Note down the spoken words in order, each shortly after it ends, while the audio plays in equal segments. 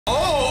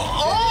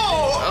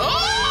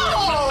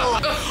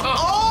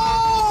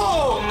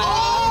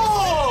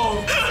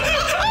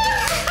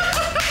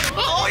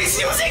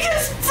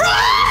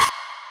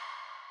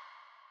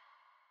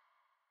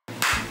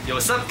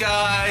What's up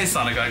guys,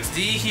 Sonic XD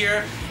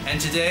here, and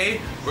today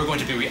we're going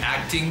to be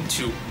reacting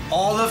to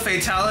all the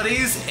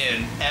fatalities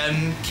in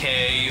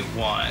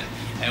MK1.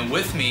 And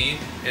with me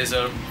is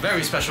a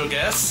very special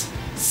guest,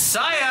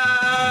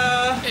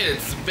 Saya!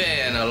 It's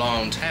been a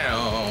long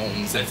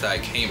time since I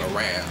came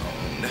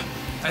around.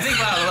 I think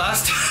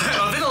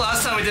the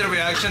last time we did a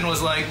reaction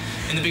was like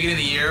in the beginning of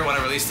the year when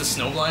I released the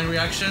Snowblind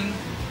reaction.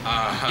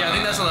 Yeah, I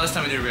think that's the last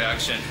time we did a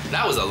reaction.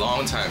 That was a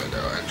long time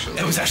ago, actually.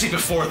 It was actually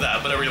before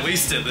that, but I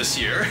released it this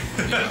year.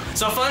 Yeah.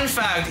 So fun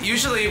fact,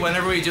 usually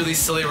whenever we do these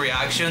silly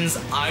reactions,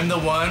 I'm the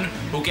one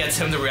who gets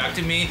him to react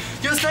to me.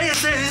 Yo, Saya,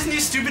 isn't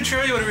this stupid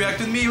trailer? You want to react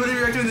with me? You want to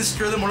react with this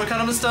trailer, Mortal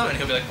Kombat and stuff? And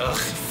he'll be like, ugh,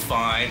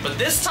 fine. But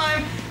this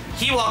time,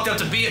 he walked up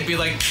to me and be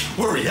like,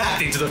 we're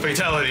reacting to the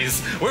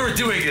fatalities. We're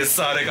doing it,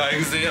 Sonic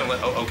XD. I'm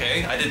like, oh,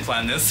 okay, I didn't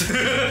plan this.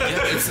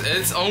 Yeah,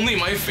 it's only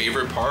my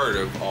favorite part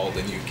of all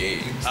the new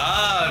games.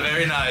 Ah,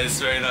 very nice,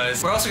 very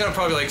nice. We're also gonna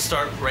probably like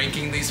start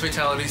ranking these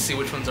fatalities, see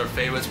which ones are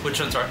favorites, which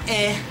ones are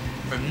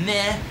or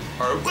meh,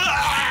 or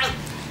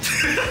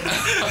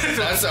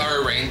That's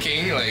our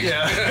ranking, like,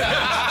 yeah.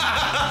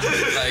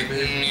 like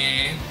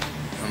meh.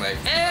 I'm like,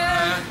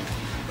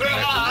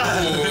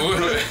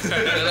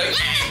 like,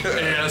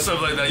 yeah,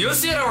 something like that. You'll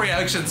see in our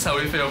reactions how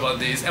we feel about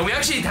these. And we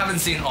actually haven't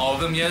seen all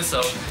of them yet,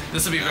 so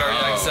this will be very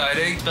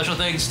exciting. Special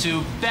thanks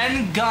to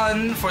Ben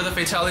Gunn for the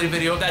fatality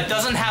video that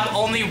doesn't have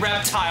only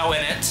Reptile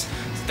in it.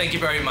 Thank you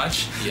very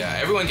much. yeah,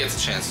 everyone gets a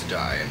chance to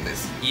die in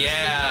this.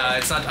 Yeah,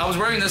 it's not. I was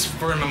wearing this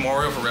for a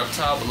memorial for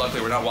Reptile, but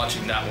luckily we're not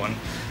watching that one.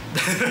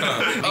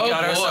 We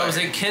got ourselves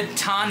a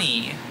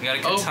Kitana. We got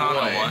a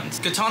Kitana one.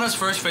 Kitana's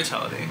first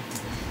fatality.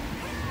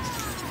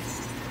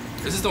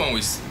 This is the one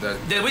we've seen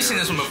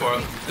this one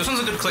before. This one's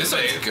a good clickbait.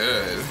 This one's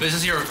good. This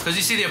is because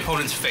you see the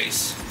opponent's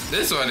face.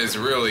 This one is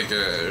really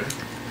good.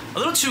 A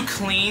little too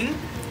clean.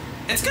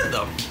 It's good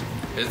though.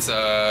 It's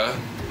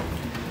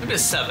Maybe a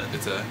 7.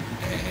 It's a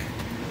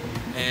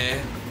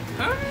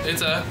Huh?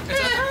 It's a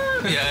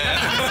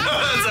yeah.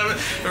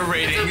 It's a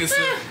rating.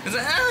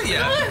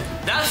 Yeah.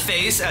 That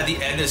face at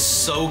the end is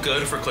so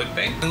good for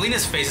clickbait.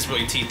 Mileena's face is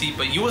really teethy,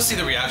 but you will see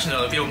the reaction of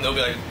other people and they'll be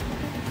like,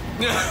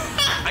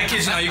 I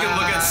kid you not, you can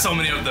look at so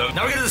many of them.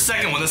 Now we get to the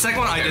second one. The second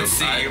one I did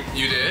see.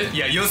 You did?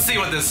 Yeah, you'll see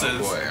what this is. Oh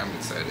boy, I'm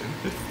excited.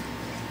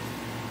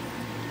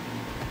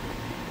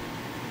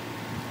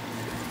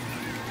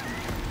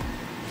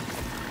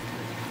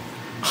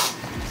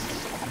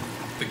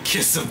 The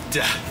kiss of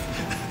death.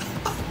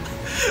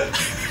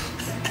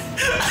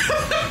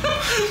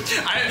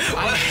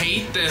 I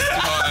hate this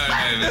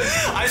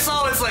one. I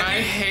saw it's like I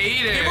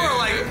hate it. People are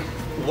like,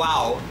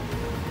 wow,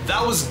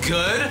 that was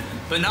good.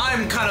 But now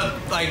I'm kind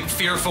of like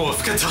fearful of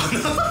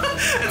Kitana.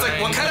 It's like,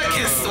 what kind of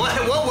kiss?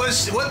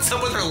 What's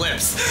up with her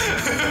lips?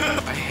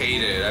 I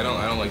hate it. I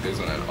don't like this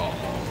one at all.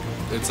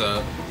 It's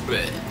a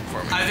bleh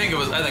for me. I think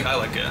I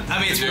like it. I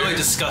mean, it's really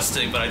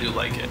disgusting, but I do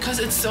like it. Because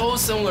it's so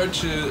similar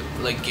to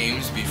like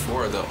games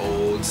before, the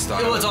old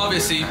style. Well, it's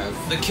obviously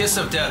the kiss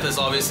of death is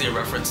obviously a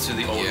reference to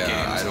the old games.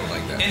 Yeah, I don't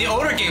like that. In the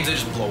older games, they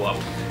just blow up.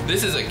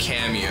 This is a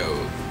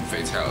cameo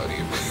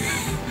fatality for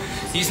me.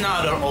 He's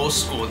not an old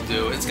school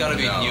dude. It's gotta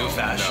be new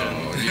fashion.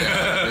 No,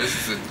 yeah, this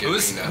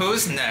is a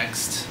who's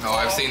next? Oh,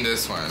 I've seen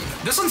this one.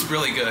 This one's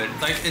really good.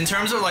 Like in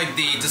terms of like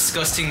the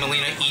disgusting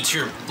Mileena eat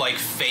your like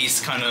face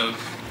kind of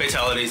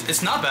fatalities,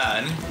 it's not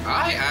bad.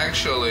 I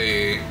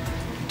actually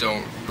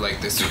don't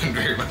like this one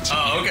very much.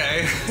 Oh,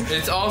 okay.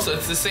 It's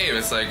the same.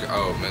 It's like,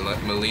 oh,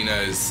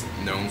 Mileena is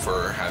known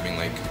for having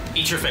like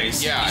eat your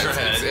face. Yeah, eat your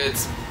head.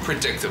 It's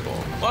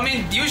predictable. Well, I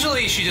mean,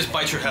 usually she just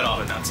bites your head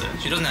off and that's it.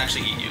 She doesn't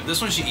actually eat you. This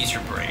one, she eats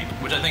your brain,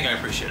 which I think I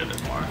appreciate a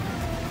bit more.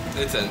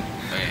 It's a.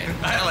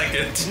 I like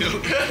it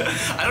too.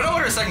 I don't know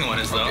what her second one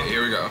is though. Okay,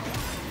 here we go.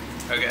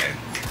 Okay,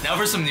 now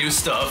for some new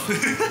stuff.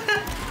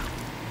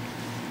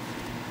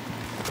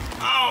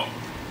 Oh!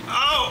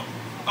 Oh!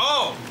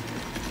 Oh!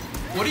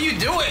 What are you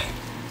doing?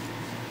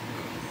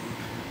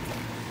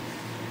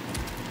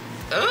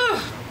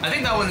 Ugh. I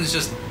think that one is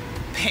just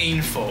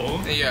painful.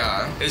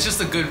 Yeah. It's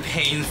just a good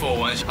painful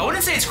one. I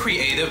wouldn't say it's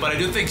creative, but I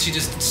do think she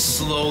just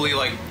slowly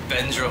like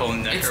bends her whole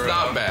neck around. It's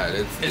not bad.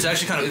 It's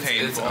actually kind of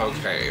painful. It's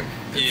okay.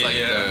 It's like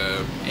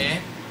the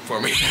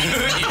for me.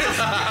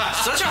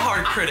 Such a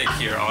hard critic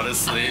here,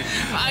 honestly.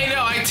 I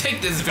know. I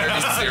take this very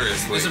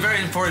seriously. It's a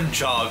very important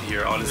job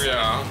here, honestly.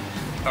 Yeah.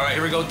 All right,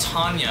 here we go.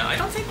 Tanya. I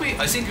think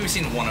we've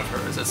seen one of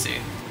hers. Let's see.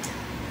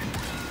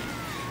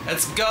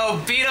 Let's go.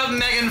 Beat up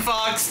Megan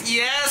Fox.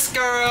 Yes,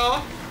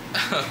 girl.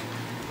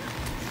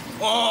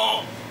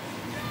 Oh.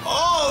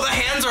 Oh, the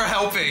hands are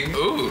helping.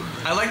 Ooh.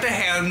 I like the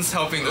hands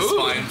helping the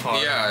spine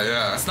part. Yeah,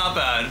 yeah. It's not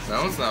bad.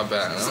 That one's not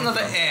bad. It's not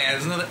the and,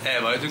 it's not the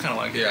but I do kind of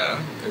like it.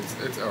 Yeah,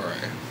 it's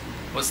alright.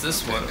 What's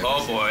this one?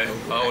 Oh boy.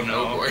 Oh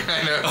no. Oh boy,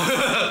 I know.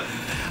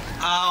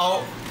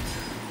 Ow.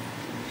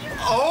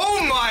 Oh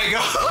my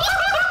god.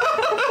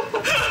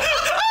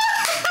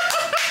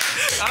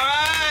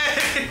 Alright.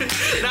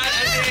 That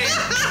ending.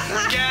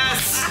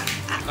 Yes.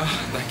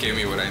 That gave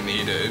me what I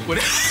needed. What?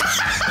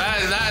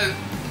 that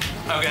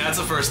Okay, that's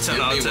the first 10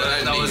 out of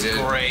 10. That was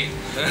great.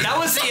 That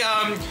was the,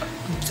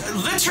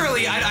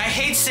 literally, I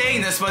hate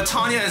saying this, but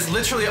Tanya is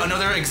literally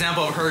another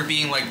example of her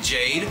being like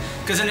Jade.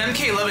 Because in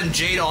MK11,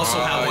 Jade also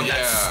had one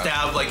that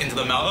stabbed like into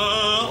the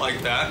mouth,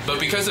 like that. But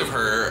because of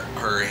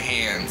her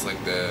hands,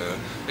 like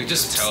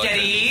just tell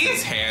steady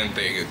this hand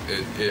thing,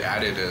 it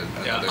added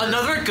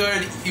another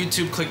good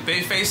YouTube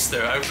clickbait face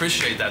there. I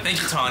appreciate that.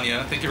 Thank you,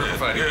 Tanya. Thank you for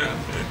providing that.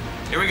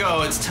 Here we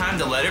go. It's time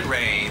to let it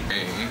rain.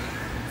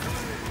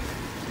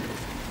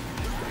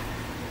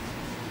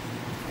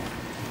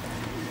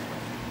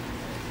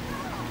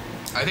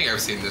 I think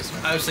I've seen this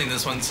one. I've seen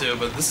this one too,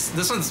 but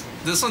this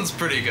one's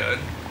pretty good.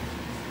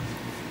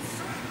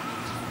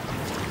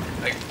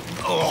 Like,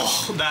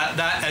 oh,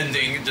 that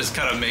ending just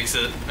kind of makes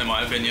it, in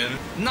my opinion,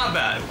 not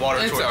bad.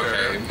 Water torture.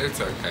 Okay. It's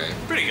okay.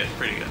 Pretty good.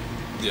 Pretty good.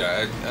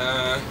 Yeah.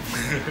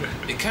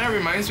 It kind of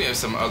reminds me of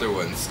some other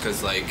ones,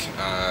 cause like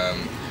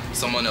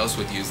someone else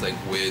would use like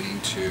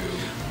wind to.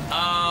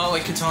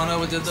 Like Kitana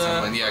would do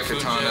that. Yeah,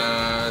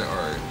 Kitana,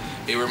 or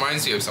it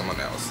reminds me of someone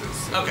else's.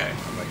 So okay.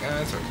 I'm like,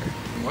 it's okay.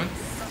 What?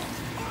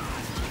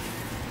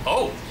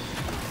 Oh!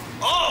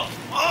 Oh!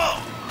 Oh!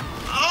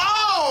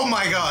 Oh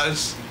my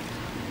gosh!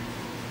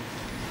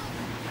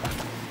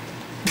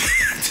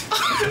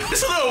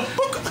 This little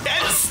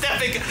head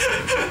stepping.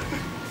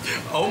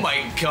 Oh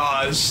my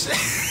gosh!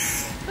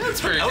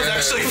 That's pretty. That was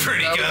actually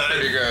pretty good. That was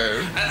pretty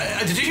good.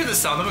 Did you hear the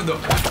sound of it though?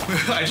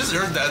 I just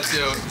heard that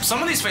too.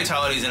 Some of these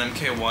fatalities in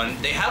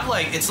MK1, they have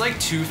like it's like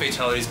 2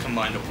 fatalities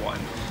combined to 1.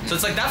 So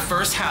it's like that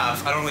first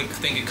half, I don't really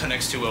think it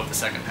connects too well with the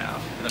second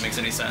half, if that makes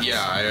any sense.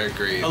 Yeah, I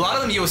agree. A lot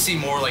of them you'll see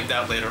more like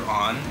that later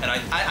on, and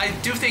I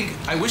do think,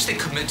 I wish they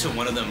commit to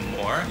one of them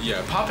more.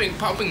 Yeah,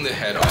 popping the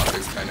head off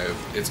is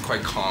it's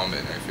quite common,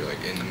 I feel like,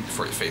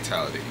 for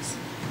fatalities.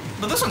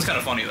 But this one's kind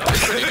of funny though.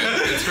 It's pretty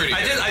good. It's pretty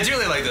good. I do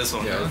really like this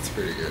one. Yeah, though. that's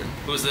pretty good.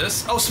 Who's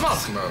this? Oh, Smoke!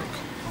 Smoke.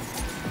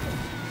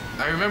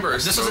 I remember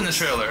this was in the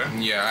trailer.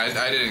 Yeah,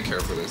 I didn't care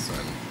for this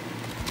one.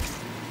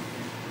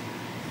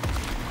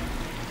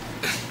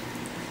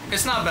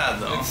 It's not bad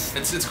though.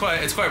 It's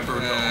quite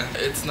brutal.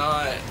 It's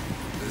not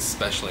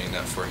especially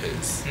enough for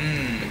his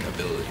like,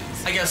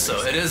 abilities. I guess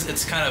so. It is.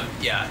 It's kind of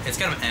It's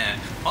kind of eh.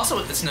 Also,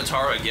 it's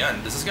Nitara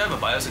again. Does this guy have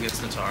a bias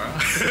against Nitara?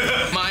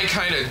 My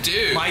kind of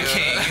dude. My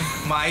king.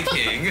 My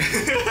king. All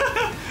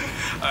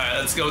right,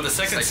 let's go with the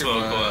second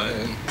Smoke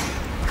one.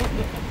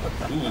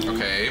 Ooh.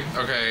 Okay.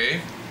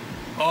 Okay.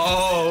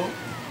 Oh.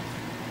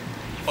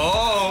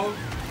 Oh.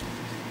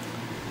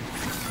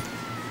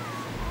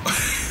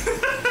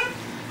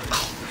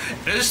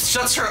 It just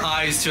shuts her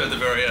eyes too at the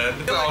very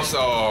end. It's also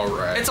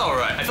alright. It's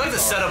alright. I feel like the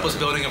setup was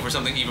building up for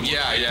something even more.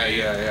 Yeah.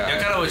 It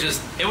kind of was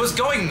just, it was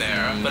going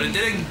there, but it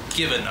didn't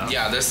give enough.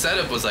 Yeah, the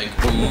setup was like,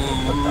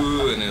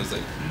 ooh, and it was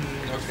like,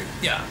 okay.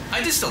 Yeah,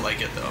 I did still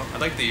like it though. I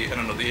like the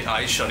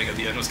eyes shutting at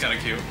the end was kind of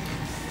cute.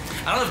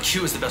 I don't know if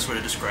cute is the best way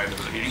to describe it,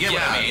 but you get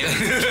what I mean.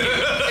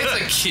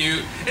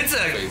 It's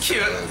a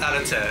cute out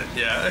of 10,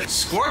 yeah.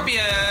 Scorpion!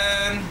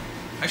 I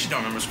actually don't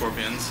remember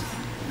scorpions.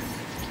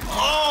 Oh!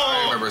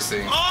 I remember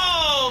seeing.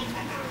 Oh!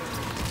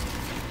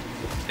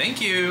 Thank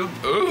you.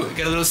 Ooh.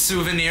 Get a little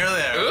souvenir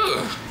there.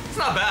 Ooh. It's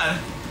not bad.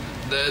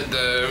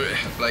 The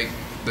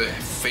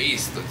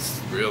face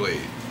looks really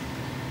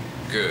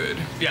good.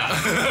 Yeah.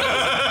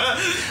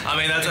 I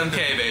mean, that's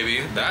MK,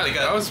 baby.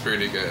 That was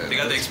pretty good. They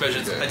got the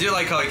expressions. I do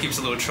like how he keeps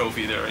a little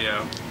trophy there,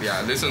 yeah.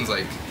 Yeah, this one's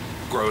like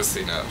gross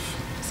enough,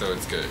 so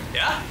it's good.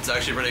 Yeah, it's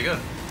actually pretty good.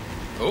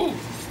 Oh.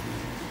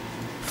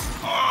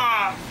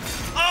 Ah!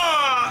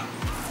 Ah!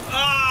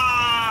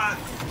 Ah!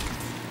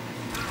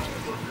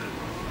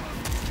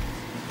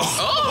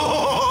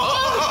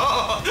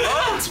 Oh!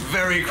 It's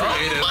very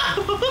creative.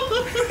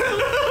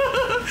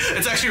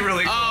 It's actually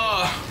really cool.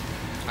 Oh!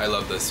 I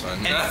love this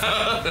one.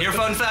 Your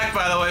fun fact,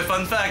 by the way,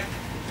 fun fact.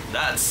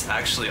 That's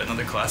actually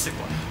another classic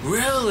one.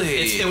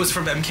 Really? It was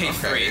from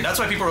MK3. Okay. That's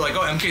why people are like,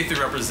 oh, MK3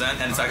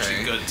 represent, and it's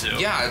actually good too.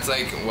 Yeah, it's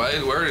like,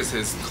 where does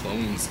his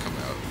clones come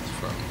out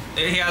from?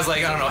 He has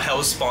like, I don't know,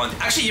 Hellspawn.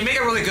 Actually, you make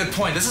a really good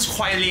point. This is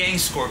Kuai Liang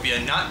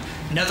Scorpion, not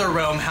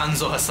Netherrealm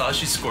Hanzo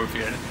Hasashi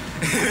Scorpion.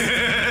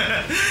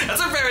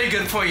 That's a very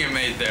good point you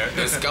made there.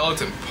 The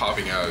skeleton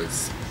popping out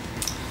is...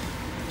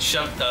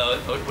 what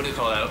do you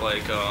call that?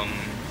 Like,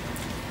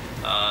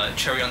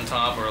 cherry on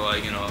top, or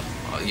like, you know...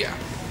 yeah.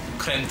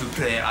 Creme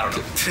brulee, I don't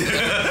know.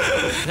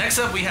 Next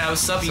up, we have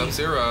Subby.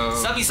 Sub-Zero.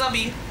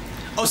 Subby.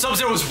 Oh,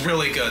 Sub-Zero was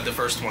really good, the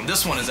first one.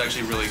 This one is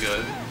actually really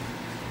good.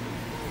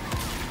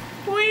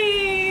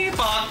 Whee!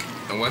 Fuck!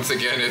 And once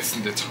again, it's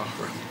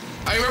Nitara.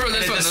 I remember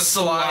this one, the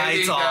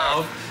slides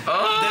off.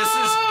 This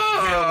is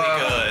really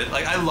good.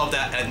 Like, I love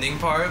that ending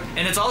part.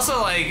 And it's also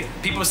like,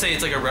 people say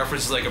it's like a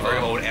reference to like a very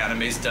old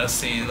anime's death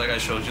scene. Like I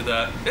showed you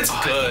that. It's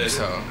good. I think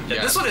so.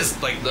 Yeah, this one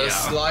is like, the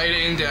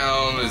sliding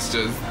down is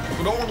just...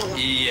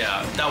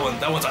 Yeah, that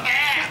one's a...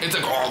 It's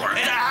a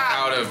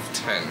out of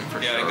 10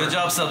 for sure. Yeah, good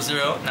job,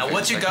 Sub-Zero. Now,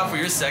 what you got for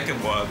your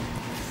second one?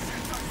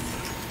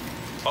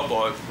 Oh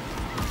boy.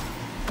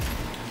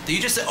 Did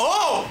you just say...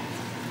 Oh!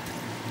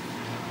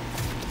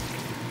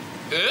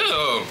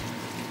 Ew.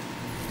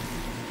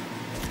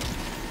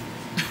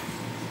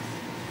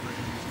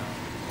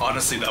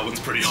 honestly, that one's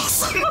pretty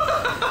awesome.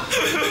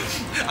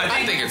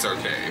 I think it's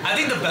okay. I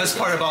think the best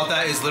part about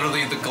that is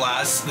literally the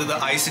glass, the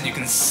ice, and you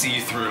can see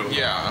through.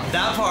 Yeah.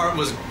 That part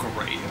was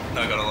great,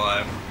 not gonna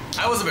lie.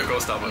 I was a bit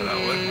grossed out by that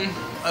one.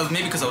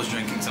 Maybe because I was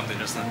drinking something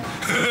just then.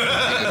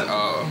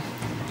 Oh,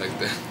 like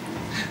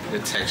the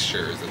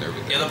textures and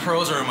everything. Yeah, the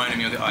pearls are reminding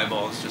me of the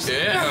eyeballs. Just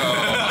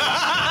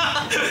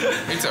yeah.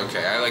 It's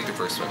okay. I like the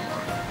first one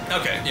more.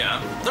 Okay,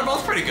 yeah. They're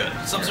both pretty good.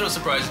 Sub-Zero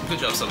surprise. Good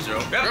job,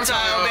 Sub-Zero.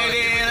 Reptile,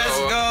 baby, let's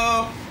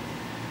go.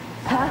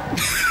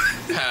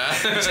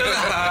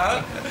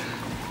 Huh?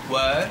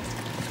 What?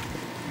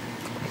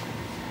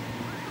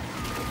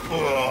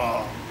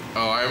 Oh.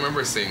 Oh, I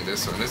remember seeing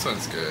this one. This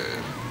one's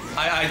good.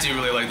 I do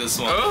really like this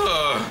one.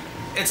 Oh.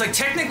 It's like,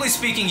 technically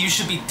speaking, you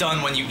should be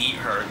done when you eat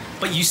her,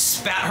 but you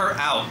spat her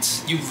out.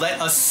 You let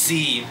us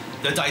see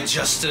the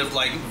digestive,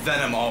 like,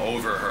 venom all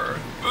over her.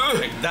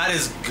 Like, that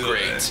is good.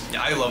 Great.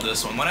 Yeah, I love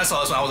this one. When I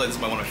saw this one, I was like, this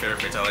is one of my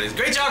favorite fatalities.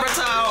 Great job,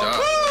 Reptile! Good job.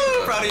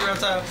 Woo! Proud of you,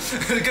 Reptile.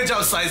 Good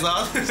job,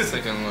 Size-Off.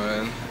 Second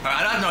one. Alright,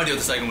 I have no idea what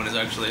the second one is,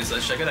 actually, so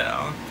let's check it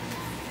out.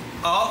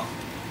 Oh.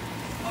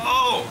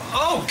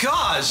 Oh,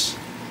 gosh!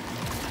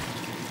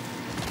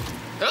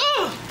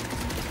 Oh!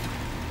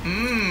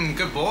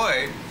 Good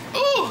boy.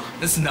 Ooh!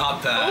 It's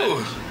not bad.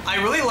 Ooh. I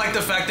really like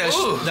the fact that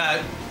Ooh.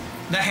 that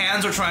the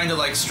hands were trying to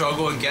like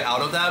struggle and get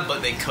out of that,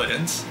 but they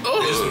couldn't. Ooh.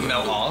 They just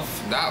melt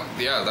off. That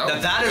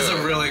That is a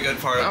really good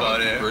part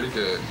about it. Pretty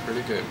good.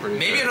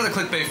 Maybe another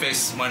clickbait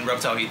face when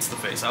Reptile eats the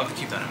face. I'll have to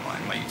keep that in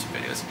mind in my YouTube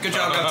videos. Good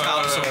job, Reptile.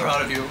 I'm so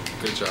proud of you.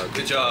 Good job.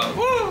 Good job.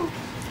 Woo!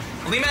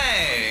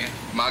 Lime!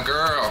 My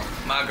girl.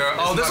 My girl.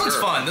 Oh, this one's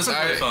fun. This one's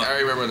really fun. I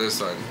remember this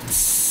one.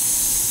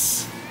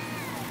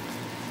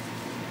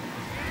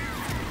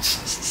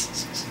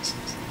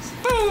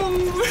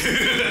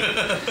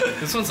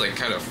 This one's like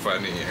kind of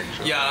funny,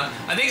 actually. Yeah,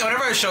 I think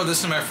whenever I show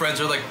this to my friends,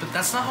 they're like, "But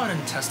that's not how an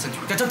intestine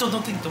works."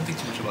 Don't think too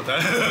much about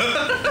that.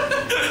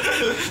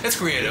 It's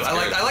creative. I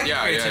like the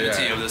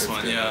creativity of this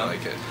one. Good. Yeah, I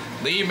like it.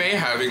 Lee May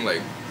having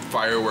like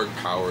firework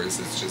powers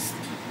is just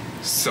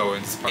so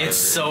inspiring. it's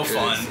so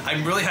fun.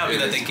 I'm really happy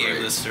that they gave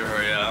great. this to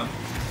her. Yeah,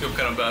 feel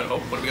kind of bad. Oh,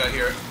 what do we got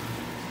here?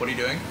 What are you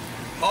doing?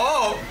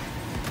 Oh.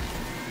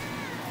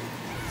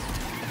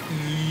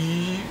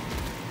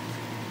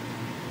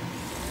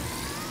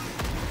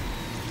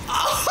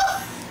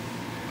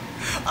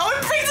 Oh,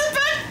 it brings it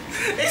back!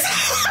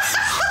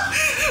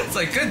 It's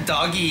like, good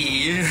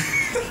doggy.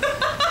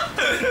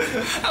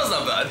 That was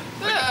not bad.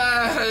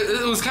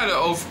 It was kind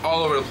of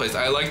all over the place.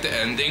 I liked the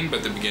ending,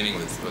 but the beginning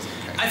was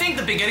okay. I think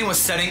the beginning was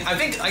setting. I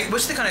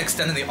wish they kind of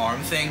extended the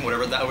arm thing,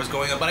 whatever that was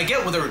going on. But I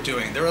get what they were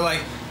doing. They were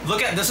like,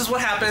 look at this is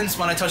what happens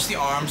when I touch the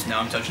arms. Now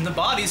I'm touching the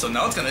body, so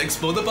now it's gonna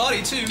explode the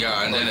body too.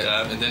 Yeah, and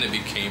then it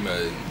became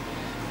a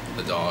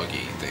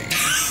doggy thing.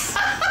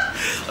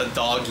 A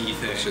doggy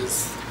thing. Which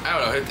is, I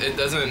don't know. It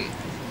doesn't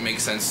make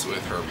sense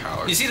with her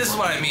powers. You see, this is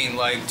what I mean.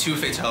 Like two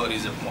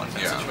fatalities in one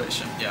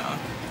situation. Yeah.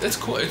 It's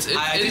cool. It's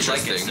I interesting.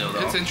 Like it still,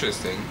 though. It's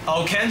interesting.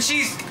 Oh,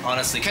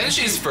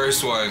 Kenshi's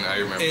first one, I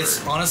remember. It's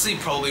honestly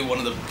probably one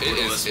of the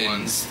brutalest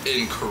ones.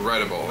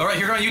 Incredible. All right,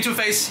 here on YouTube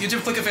face.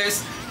 YouTube click a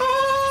face.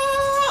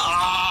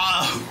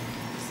 Ah!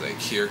 It's like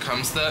here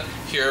comes the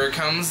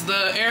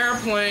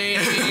airplane.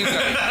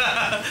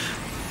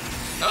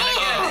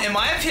 Again, in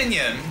my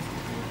opinion,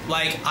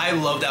 like I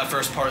love that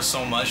first part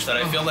so much that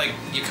I feel like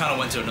you kind of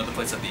went to another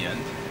place at the end.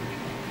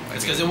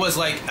 It's because it was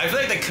like I feel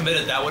like they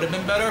committed that would have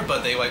been better,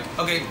 but they like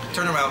okay,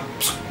 turn around.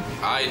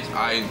 I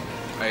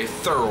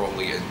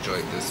thoroughly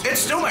enjoyed this.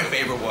 It's still my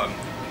favorite one.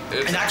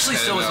 It actually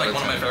still is like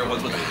one of my favorite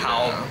ones with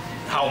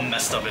how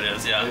messed up it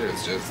is. Yeah. It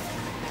is just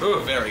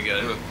very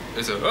good.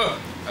 It's a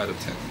out of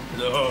 10.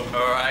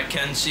 All right,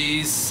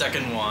 Kenshi's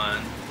second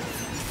one.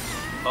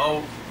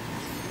 Oh.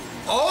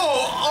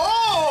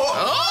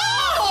 Oh!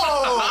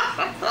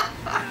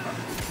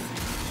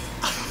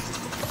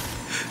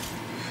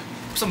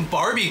 Some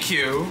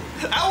barbecue.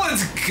 That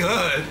one's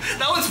good.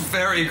 That one's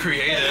very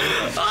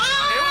creative.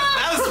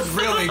 That was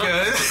really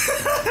good.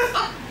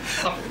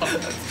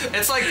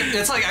 It's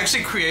like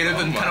actually creative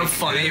and kind of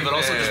funny, but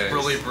also just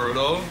really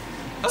brutal.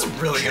 That's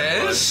really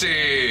good.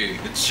 Kenshi!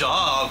 Good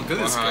job.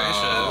 Goodness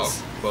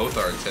gracious. Both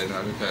are 10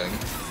 out of 10.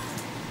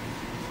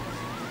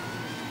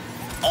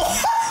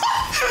 Oh!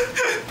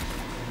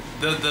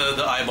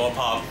 The eyeball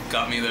pop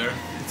got me there.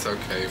 It's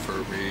okay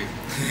for me.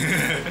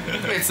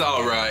 It's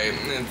alright.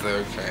 It's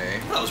okay.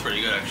 That was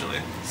pretty good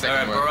actually.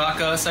 Second one.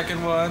 Baraka,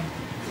 second one.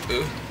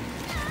 Ooh.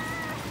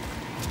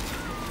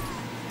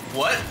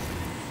 What?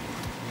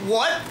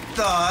 What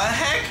the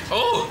heck?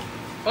 Oh!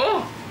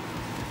 Oh!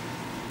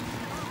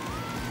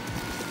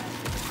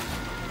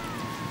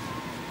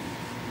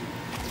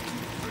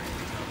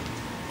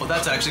 Well,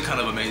 that's actually kind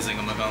of amazing,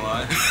 I'm not gonna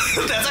lie.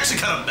 That's actually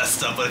kind of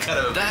messed up, but kind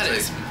of That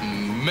is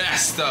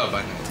messed up.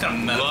 I know. It's kind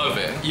of messed Love up.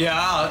 it.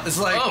 Yeah, it's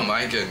like Oh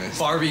my goodness.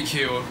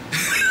 barbecue.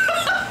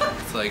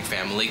 It's like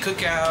family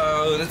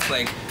cookout. It's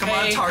like Come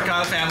on,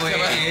 Tarka family.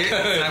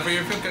 Time for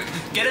your cookout.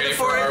 Get it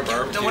before it.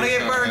 Don't want to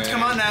get burnt.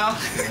 Come on now.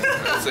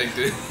 It's like,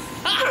 dude.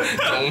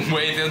 Don't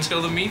wait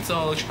until the meat's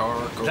all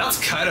charcoal.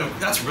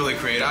 That's really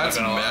creative. That's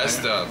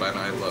messed up, and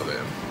I love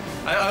it.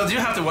 I do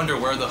have to wonder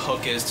where the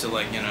hook is to,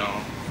 like, you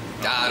know.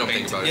 I don't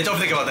think about it. Yeah, don't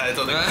think about that.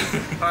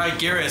 Alright,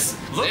 Geras.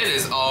 Look. It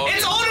is all.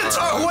 It's all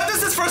Nitara. What does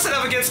this person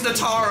have against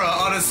Nitara,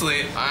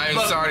 honestly? I'm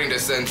starting to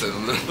sense it.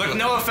 Look,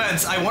 no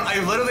offense. I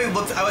literally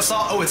looked. I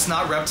saw. Oh, it's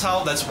not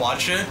Reptile. Let's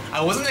watch it.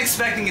 I wasn't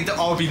expecting it to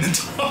all be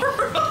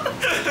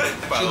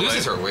Nitara. She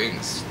loses her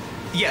wings.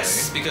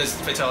 Yes, okay. Because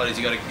fatalities,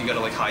 you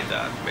gotta like hide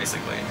that,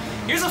 basically.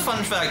 Here's a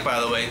fun fact, by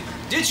the way.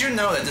 Did you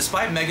know that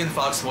despite Megan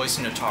Fox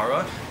voicing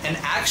Nitara, an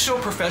actual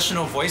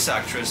professional voice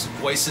actress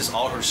voices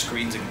all her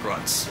screams and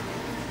grunts?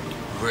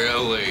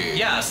 Really?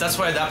 Yes, that's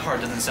why that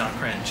part doesn't sound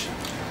cringe.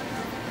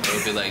 It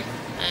would be like,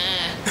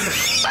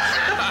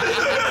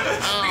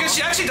 because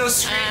she actually does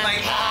scream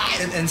like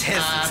and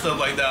hiss and stuff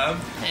like that.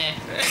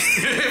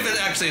 If it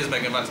actually is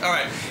Megan Fox.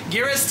 Alright,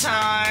 Geras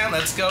time.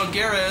 Let's go,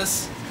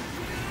 Geras.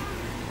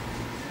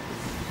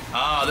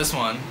 Ah, this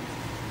one.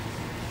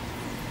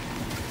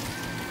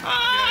 Yeah,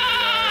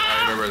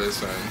 I remember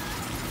this one.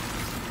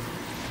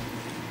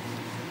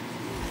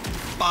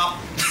 Bop.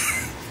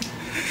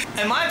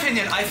 In my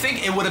opinion, I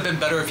think it would have been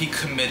better if he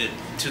committed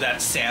to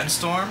that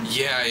sandstorm.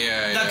 Yeah.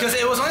 Because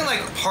it was only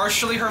like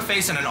partially her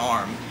face and an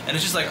arm, and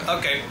it's just like,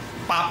 okay,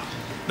 bop.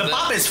 The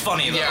bop is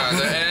funny though. Yeah,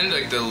 the end,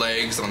 like the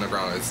legs on the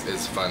ground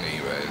is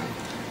funny, but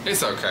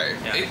it's okay.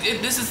 Yeah.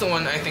 This is the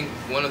one, I think,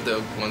 one of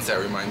the ones that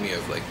remind me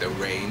of like the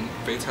rain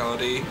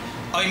fatality.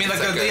 Oh, you mean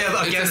like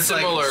against a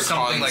similar like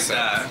something concept. Like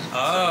that?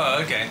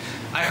 Oh, okay.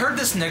 I heard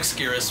this next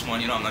Geras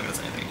one. You know, I'm not gonna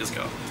say anything. Just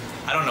go.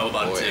 I don't know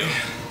about it too.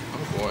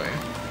 Oh boy.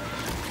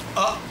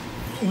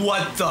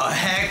 What the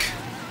heck?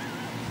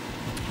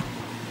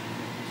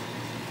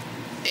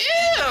 Ew!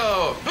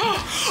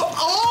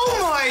 Oh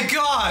my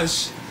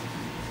gosh!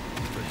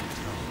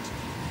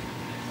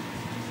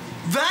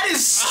 That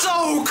is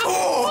so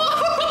cool!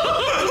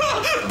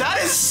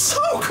 That is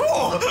so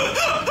cool!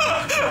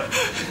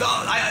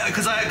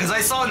 Because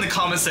I saw in the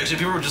comment section,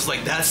 people were just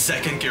like, that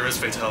second Geras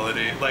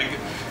fatality. Like,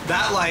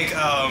 that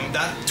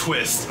that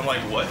twist. I'm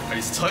like, what? Are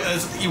you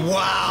talking?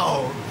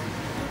 Wow!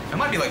 That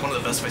might be like one of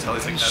the best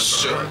fatalities like ever.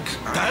 Shook.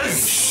 That is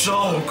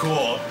so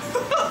cool.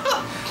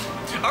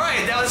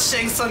 Alright, now it's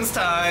Shang Tsung's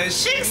time.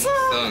 Shang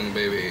Tsung,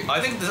 baby. I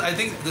think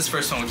this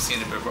first one we've seen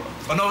it before.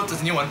 Oh no, it's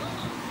a new one.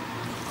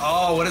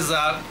 Oh, what is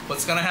that?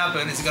 What's gonna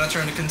happen? Is he gonna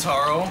turn to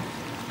Kentaro?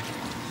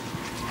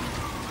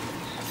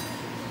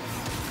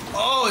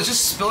 Oh, it's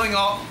just spilling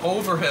all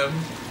over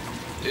him.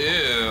 Ew.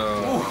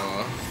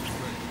 Ooh.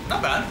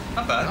 Not bad.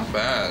 Not bad. Not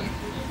bad.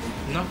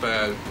 Not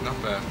bad.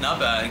 Not bad. Not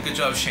bad. Good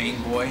job,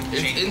 Shane boy.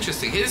 It's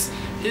interesting.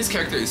 His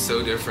character is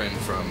so different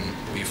from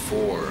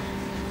before.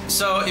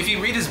 So if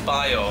you read his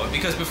bio,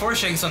 because before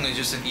Shang Tsung is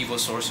just an evil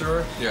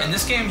sorcerer, in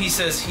this game he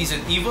says he's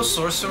an evil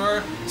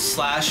sorcerer /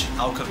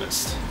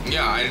 alchemist.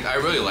 Yeah, I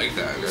really like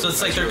that. So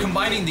it's like they're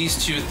combining these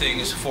two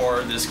things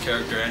for this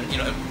character, and you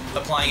know,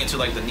 applying it to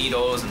like the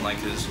needles and like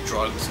his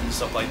drugs and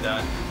stuff like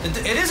that.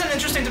 It is an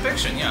interesting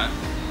depiction, yeah.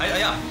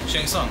 Yeah,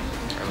 Shang Tsung.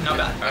 Not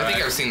bad. I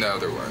think I've seen the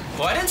other one.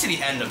 Well, I didn't see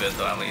the end of it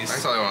though, at least. I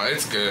saw the one.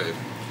 It's good.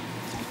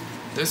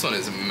 This one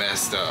is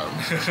messed up.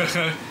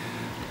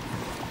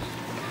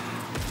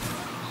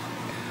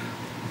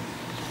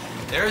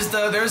 There's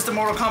the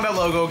Mortal Kombat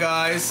logo,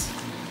 guys.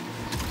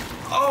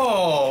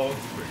 Oh.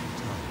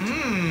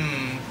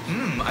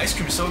 Ice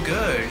cream is so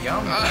good.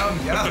 Yum,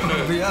 yum,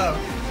 yum, yum.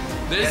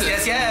 This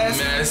is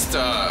messed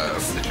up.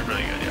 It's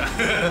really good,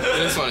 yeah.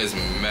 This one is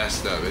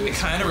messed up. It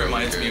kind of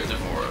reminds me of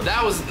Devora.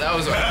 That was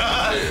what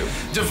I did.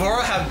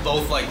 Devora had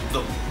both like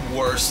the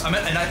worst. I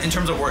mean, and in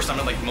terms of worst, I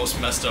mean like most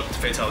messed up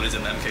fatalities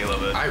in the MK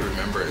Love. I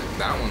remember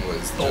that one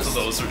was. Both of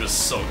those were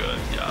just so good.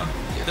 Yeah.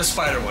 The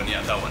spider one,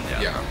 yeah, that one,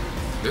 yeah. Yeah.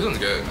 This one's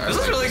good. This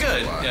one's really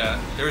good. Yeah.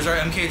 There's our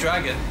MK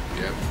Dragon.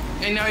 Yep.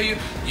 And now you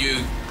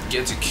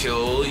get to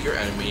kill your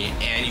enemy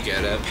and you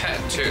get a pet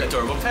too. An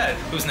adorable pet.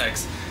 Who's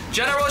next?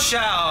 General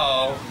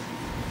Shao.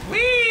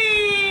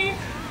 Whee!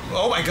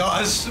 Oh my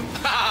gosh. What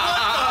the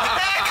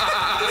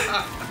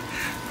heck?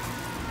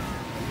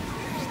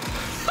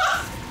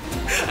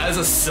 That's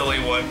a silly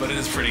one, but it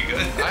is pretty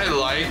good. I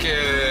like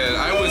it.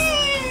 I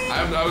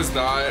was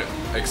not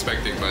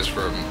expecting much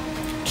from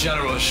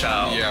General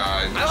Shao.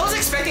 Yeah. I was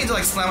expecting to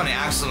like slam on it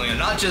accidentally and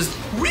not just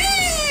whee!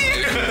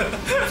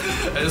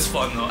 It is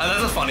fun though.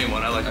 That's a funny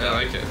one. I like that. I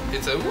like it.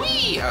 It's a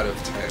wee out of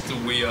 10. It's a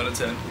wee out of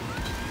 10.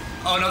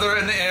 Oh, another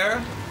in the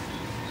air?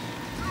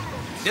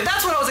 Yeah,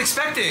 that's what I was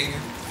expecting.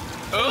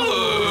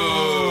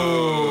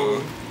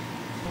 Oh.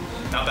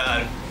 Not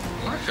bad.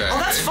 Okay. Oh,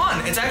 that's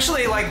fun. It's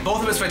actually like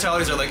both of his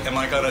fatalities are like, am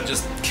I gonna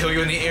just kill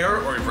you in the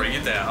air or bring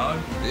you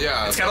down?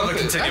 Yeah. It's kind of a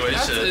continuation.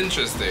 That's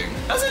interesting.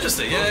 That's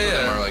interesting. Both of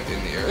them are like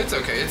in the air. It's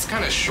okay. It's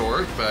kind of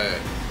short, but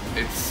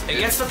it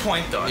gets the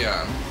point done.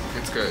 Yeah.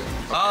 It's good.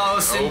 Okay. Oh,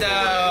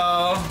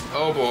 Sindel.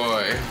 Oh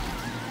boy.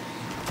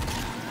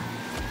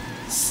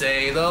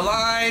 Say the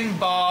line,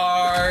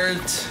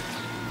 Bart.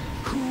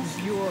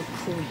 Who's your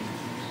queen?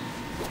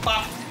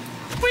 Pop.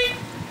 Whee!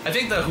 I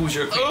think the "Who's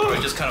your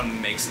queen" just kind of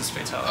makes this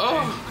fatality.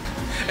 Oh.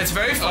 It's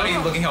very funny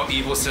looking how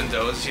evil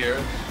Sindel is here,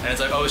 and it's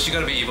like, oh, is she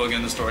gonna be evil again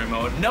in the story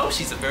mode? No,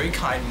 she's a very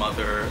kind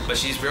mother, but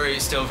she's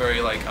still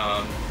very like,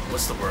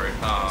 what's the word?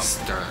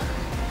 Stern.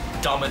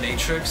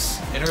 Dominatrix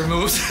in her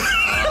moves,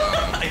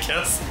 I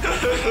guess.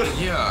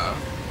 Yeah,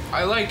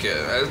 I like it.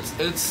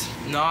 It's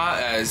not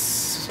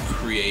as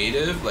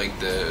creative like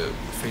the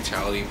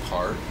fatality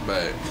part,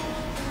 but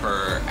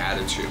her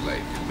attitude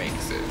like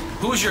makes it.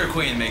 Who's your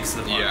queen makes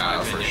the fun, yeah, in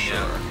my opinion, for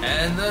sure. Yeah.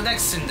 And the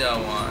next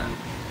Sindel one.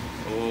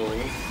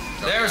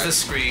 Oh, there's the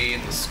screen.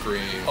 The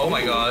screen. Oh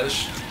my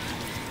gosh.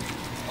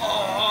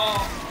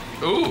 Oh.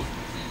 Ooh.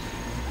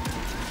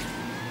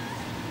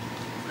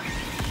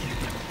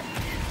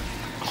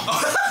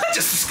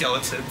 Just the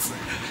skeletons.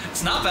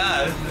 It's not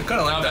bad. I kind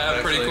of like Not that.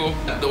 bad. Pretty actually.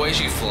 cool. The way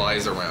she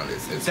flies around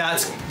is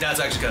That's cool. that's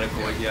actually kind of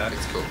cool. Yeah,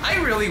 it's cool. I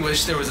really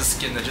wish there was a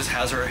skin that just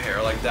has her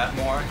hair like that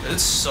more.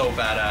 It's so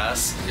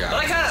badass. Yeah. But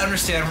I kind of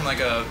understand from like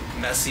a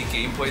messy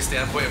gameplay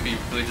standpoint, it'd be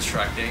really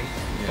distracting.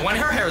 Yeah. But when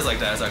her hair is like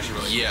that, it's actually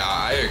really Yeah,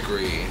 I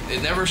agree.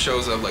 It never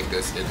shows up like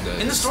this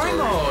in the story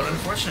mode.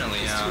 Unfortunately,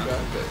 It's yeah. too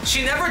bad, but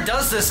She never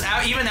does this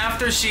even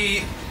after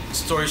she.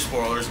 Story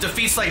spoilers.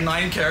 Defeats like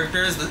 9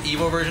 characters, the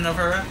evil version of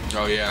her.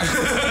 oh yeah.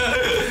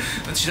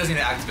 But she doesn't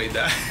even activate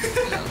that.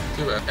 Yeah,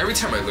 too bad. Every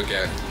time I look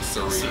at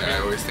Sareena, I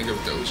always think of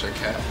Doja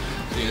Cat.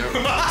 You know,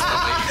 like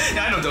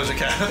Yeah, I know Doja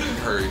Cat.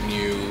 her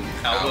new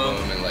Album.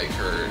 album and like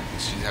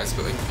she has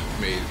like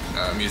made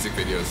music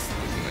videos,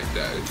 something like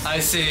that.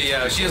 I see,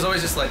 yeah. She is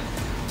always just like,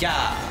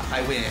 yeah,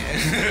 I win.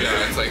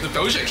 Yeah, it's like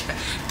Doja Cat.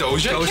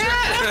 Doja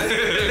Cat.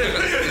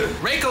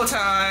 Reiko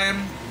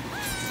time.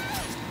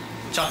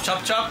 Chop,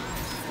 chop, chop.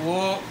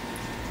 Whoa.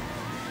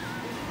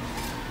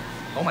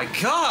 Oh my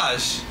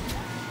gosh.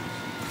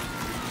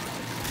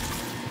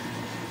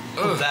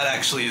 Oh, that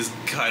actually is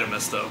kind of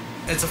messed up.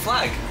 It's a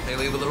flag. They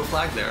leave a little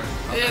flag there.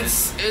 Okay.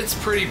 It's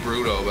pretty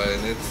brutal, but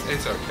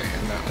it's okay.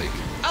 I'm not like.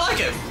 I like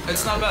it.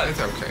 It's not bad. It's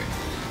okay.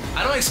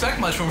 I don't expect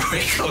much from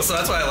Reiko, so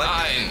that's why I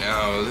like it.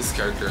 I know this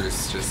character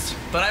is just.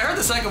 But I heard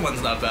the second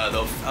one's not bad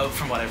though,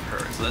 from what I've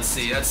heard. So let's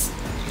see. Let's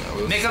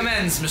We'll make see.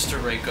 amends, Mr.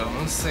 Reiko.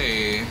 Let's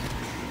see.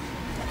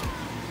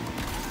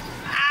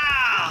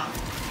 Ah!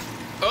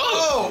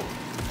 Oh!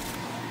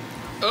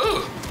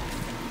 Oh!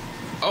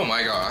 Oh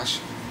my gosh.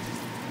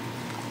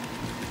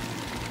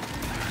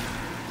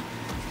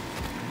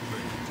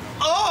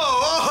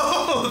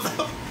 Oh!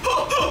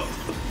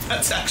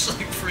 That's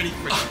actually pretty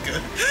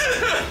good.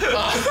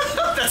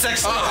 That's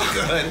actually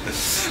good.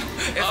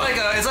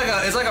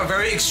 It's like a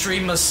very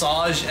extreme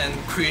massage and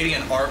creating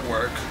an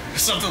artwork,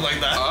 something like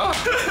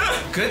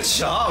that. Good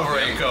job,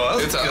 Reiko. That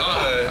was It's good.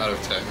 out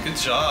of 10. Good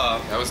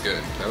job. That was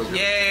good. That was good.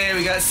 Yay,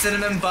 we got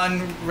cinnamon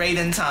bun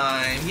Raiden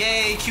time.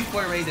 Yay, cute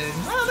boy Raiden.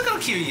 Oh, look how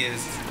cute he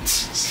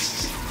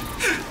is.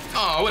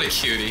 Oh, what a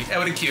cutie. Yeah,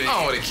 what a cutie.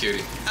 Oh, what a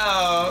cutie.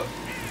 Oh.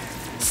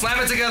 Slam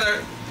it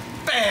together.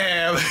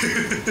 Bam.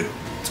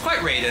 It's quite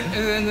Raiden.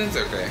 And it's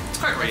okay. It's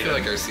quite I Raiden. feel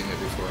like I've seen it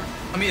before.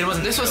 I mean, it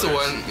wasn't. This was the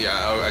one. Yeah.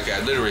 Oh, okay. I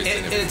literally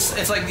seen it before.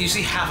 It's like you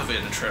see half of it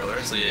in the trailer.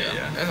 So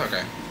yeah. It's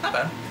okay. Not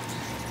bad.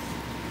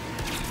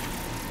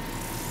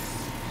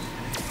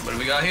 What do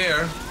we got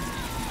here?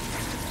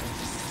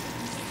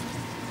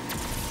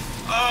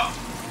 Oh.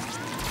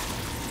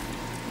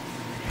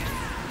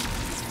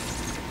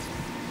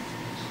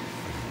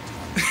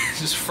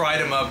 Just fried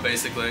him up,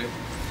 basically.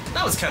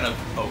 That was kind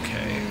of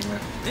okay. I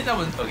think that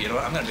was okay. You know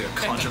what? I'm gonna make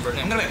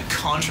a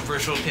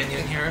controversial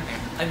opinion here.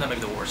 I think that might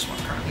be the worst one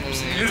currently.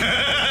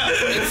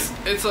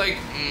 It's like.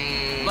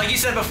 Like you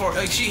said before,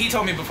 like he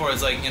told me before,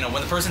 it's like, you know,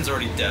 when the person's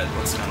already dead,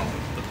 what's kind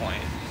of the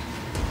point?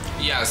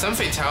 Yeah, some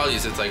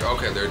fatalities, it's like,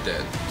 okay, they're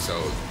dead. So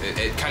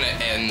it kind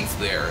of ends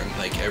there, and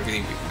like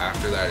everything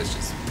after that is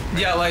just.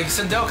 Yeah, like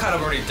Sindel kind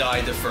of already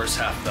died the first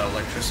half of the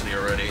electricity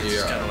already. It's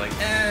just kind of like,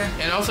 eh.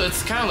 And also,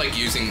 it's kind of like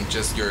using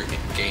just your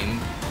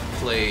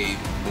gameplay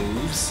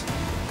moves,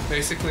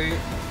 basically.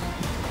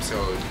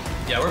 So.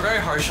 Yeah, we're very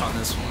harsh on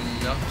this one.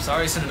 No,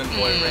 sorry, Cinnamon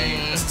Boy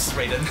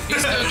Raiden.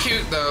 He's so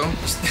cute though.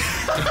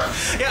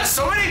 Yeah,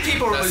 so many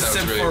people really sounds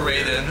simp really for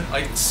weird. Raiden.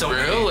 Like so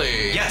Really?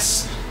 many.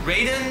 Yes.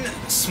 Raiden,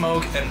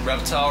 Smoke, and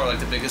Reptile are like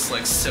the biggest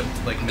like simp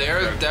like. They're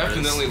characters.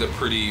 definitely the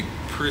prettier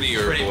Pretty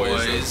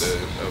boys, boys.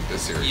 Of the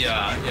series.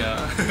 Yeah,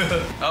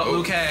 yeah. Oh,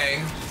 Liu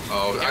Kang.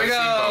 Oh, Here we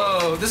I've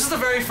seen go. This is the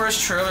very first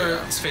trailer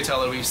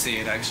fatality we've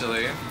seen,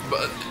 actually.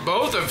 But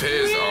both of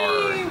his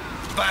are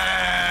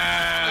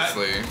Bah!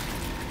 honestly.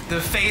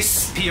 The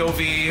face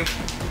POV.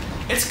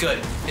 It's good.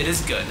 It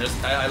is good.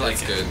 I like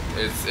It's it. good.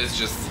 It's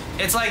just.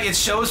 It's like it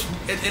shows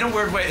in a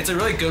weird way. It's a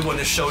really good one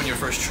to show in your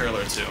first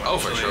trailer too. Oh,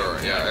 for actually. sure.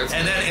 Yeah. It's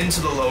And then into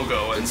the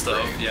logo and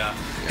stuff. great. Yeah.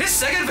 His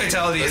second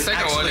fatality The is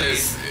second actually one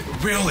is-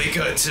 really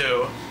good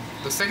too.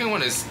 the second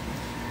one is.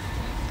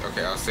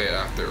 Okay, I'll say it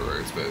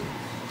afterwards, but.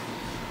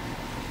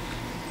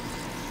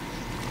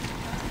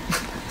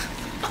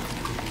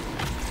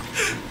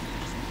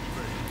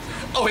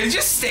 Oh, he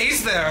just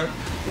stays there.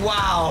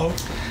 Wow.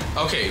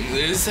 Okay,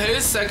 his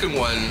second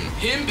one,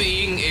 him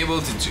being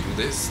able to do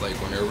this like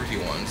whenever he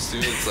wants to,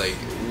 it's like,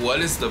 what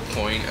is the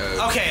point of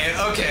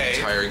the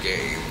entire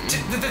game?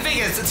 The thing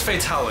is, it's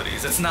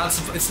fatalities. It's not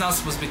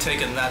supposed to be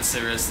taken that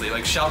seriously.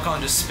 Like Shao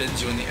Kahn just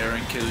spins you in the air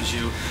and kills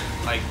you.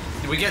 Like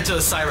we get to a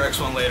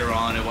Cyrax one later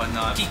on and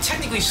whatnot. He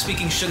technically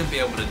speaking shouldn't be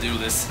able to do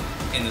this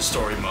in the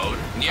story mode.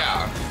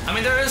 Yeah. I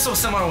mean, there is some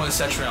similar with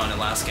Cetrion in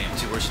last game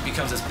too, where she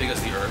becomes as big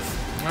as the Earth.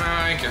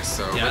 I guess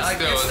so. Yeah, but like,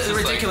 still, it's the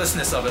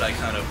ridiculousness of it. I'm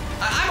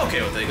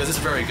okay with it because it's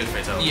a very good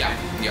fatality. Yeah,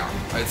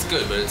 it's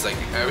good, but it's like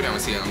every time I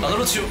see it, I'm a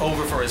little too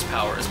over for his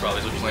power is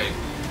probably what you're saying.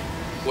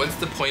 What's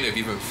the point of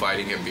even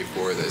fighting him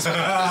before this? When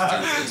I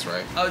just do this,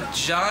 right? Oh,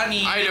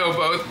 Johnny. I know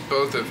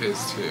both of his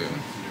too.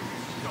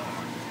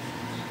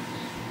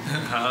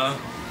 Huh?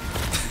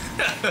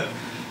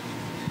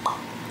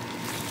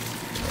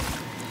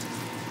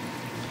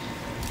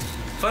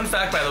 Fun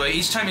fact, by the way,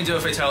 each time you do a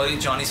fatality,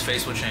 Johnny's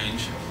face will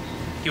change.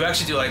 He will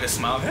actually do like a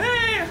smile,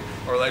 hey,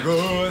 or like,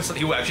 oh, so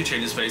he will actually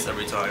change his face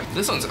every time.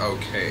 This one's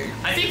okay.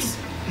 I think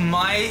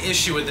my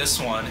issue with this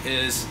one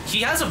is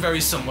he has a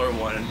very similar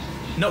one.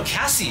 No,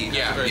 Cassie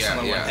has a very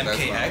similar one,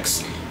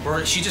 MKX,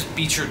 where she just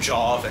beats your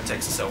jaw off and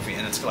takes a selfie,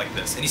 and it's like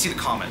this, and you see the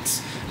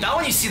comments. That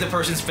one you see the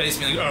person's face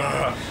being like,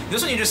 ugh.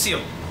 This one you just see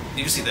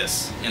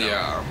this, you know.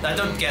 Yeah. I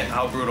don't get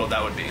how brutal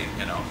that would be,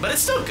 you know. But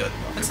it's still good.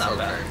 It's not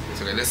bad.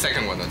 It's okay. The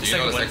second one though. Do you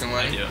know the second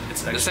one? I do.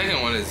 The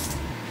second one is.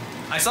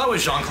 I saw it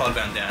with Jean-Claude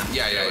Van Damme.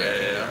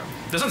 Yeah.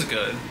 This one's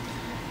good.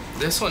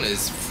 This one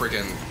is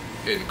freaking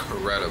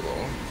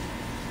incredible.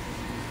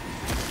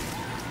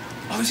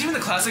 Oh, there's even the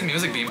classic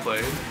music being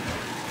played.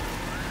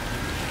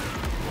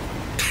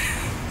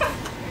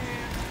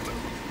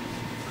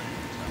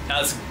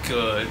 That's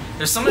good.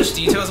 There's so much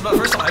details about.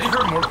 First of all, I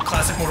heard more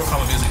classic Mortal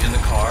Kombat music in the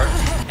car,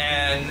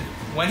 and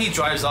when he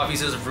drives off, he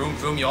says "vroom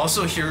vroom." You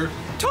also hear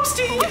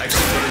 "Toasty"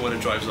 actually when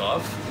it drives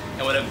off,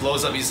 and when it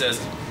blows up, he says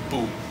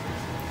 "boom."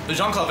 The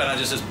Jean-Claude Van Damme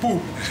just says "boom"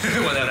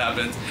 when that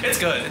happens. It's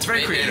good. It's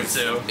very creative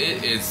too.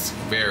 It is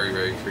very,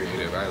 very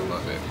creative. I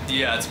love it.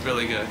 Yeah, it's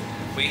really good.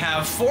 We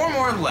have 4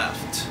 more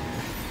left.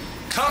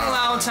 Kung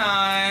Lao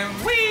time.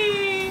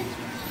 Whee!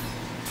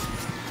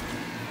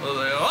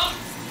 Oh,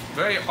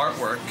 very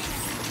artwork.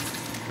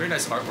 Very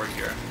nice artwork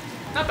here.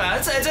 Not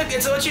bad.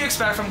 It's what you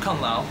expect from Kung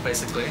Lao,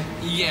 basically.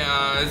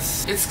 Yeah,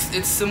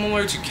 it's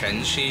similar to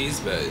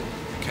Kenshi's, but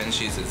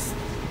Kenshi's is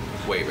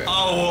way better.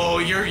 Oh,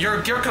 well,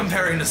 you're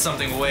comparing to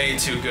something way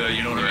too good.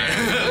 You know what I mean?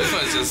 This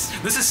one's just.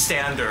 This is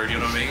standard. You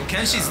know what I mean?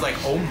 Kenshi's like,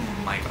 oh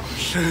my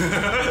gosh.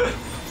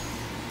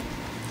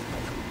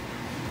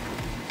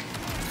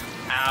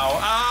 Ow!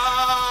 Ah!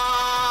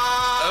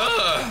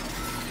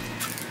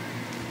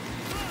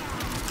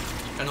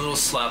 And a little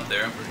slap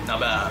there. Not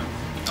bad.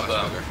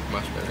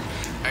 Much better.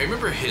 I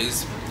remember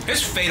his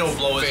fatal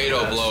blow is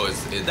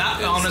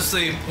that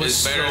honestly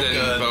was better so than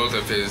good. both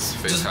of his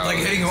fatalities. Just like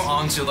hitting him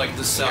onto like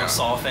the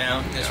saw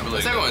fan. It's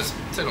really the good.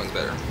 second one's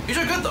better. These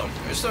are good though.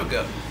 They're so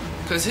good.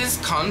 Because his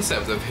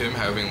concept of him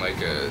having like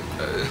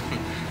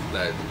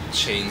that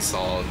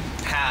chainsaw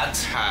hat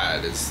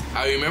is.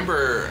 I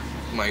remember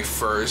my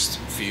first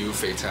few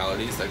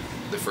fatalities, like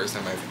the first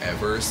time I've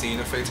ever seen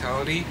a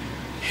fatality.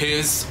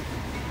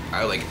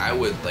 I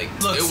would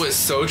it was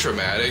so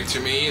traumatic to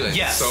me, like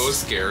so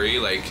scary,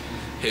 like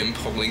him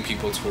pulling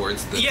people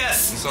towards the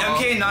chainsaw.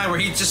 MK9 where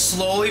he just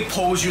slowly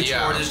pulls you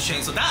towards his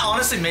chainsaw. That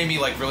honestly made me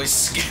like really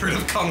scared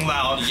of Kung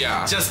Lao.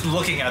 Yeah. Just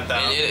looking at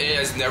that. And it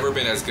has never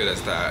been as good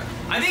as that.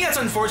 I think that's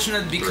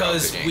unfortunate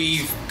because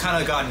we've kind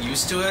of gotten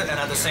used to it, and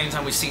at the same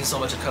time we've seen so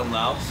much of Kung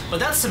Lao.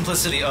 But that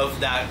simplicity of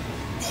that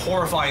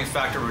horrifying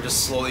factor where we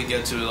just slowly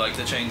get to like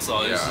the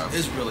chainsaw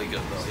is really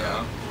good though.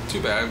 Yeah.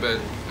 Too bad, but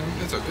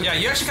it's okay. Yeah,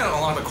 you actually kind of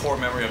unlock the core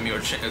memory of me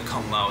or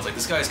Kung Lao. It's like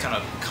this guy's kind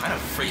of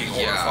freaking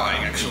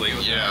horrifying actually.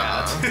 With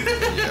that.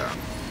 Yeah.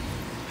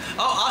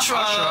 Oh,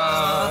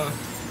 Ashrah.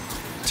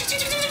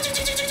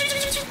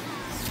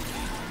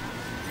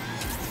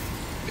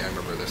 Yeah, I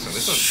remember this one.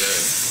 This one's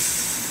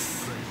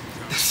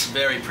good.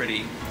 Very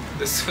pretty.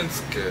 This one's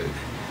good.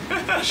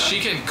 She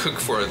can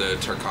cook for the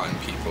Tarkan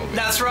people.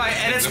 That's right,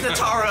 and it's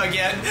Nitara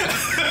again.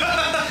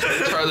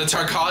 The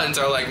Tarkans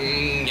are like,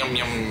 yum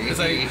yum. It's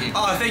like,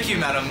 oh, thank you,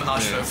 Madam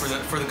Ashrah,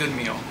 for the good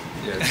meal.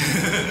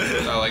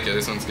 Yes. I like it.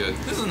 This one's good.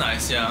 This is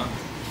nice, yeah.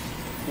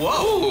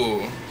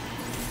 Whoa.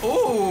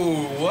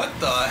 Ooh, what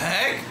the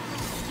heck?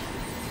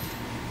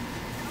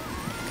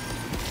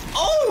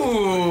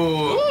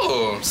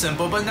 Oh. Ooh.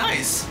 Simple but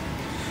nice.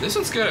 This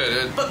one's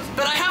good. But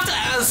I have to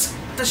ask.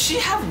 Does she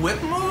have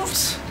whip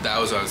moves? That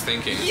was what I was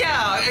thinking. Yeah,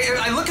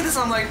 I look at this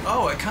and I'm like,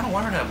 oh, I kind of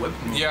want her to have whip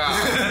moves. Yeah.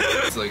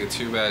 It's like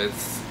too bad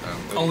it's...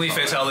 only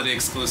fatality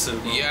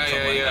exclusive. Yeah.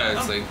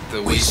 It's like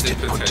the wasted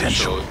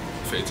potential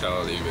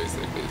fatality,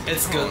 basically.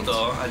 It's good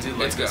though. I do like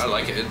it. It's good. I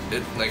like it.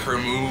 It. Like her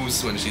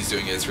moves when she's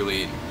doing it, it's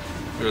really,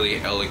 really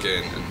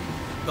elegant. And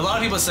a lot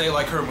of people say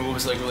like her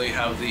moves like really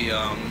have the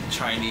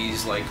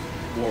Chinese like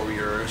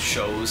warrior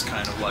shows,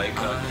 kind of like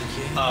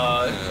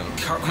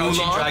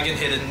Crouching Dragon,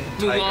 Hidden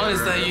Tiger. Mulan,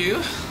 is that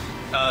you?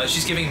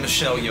 She's giving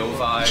Michelle Yeoh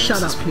vibes.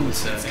 Shut up,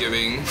 please. It's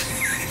giving.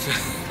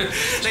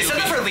 They said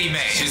that for Lee May.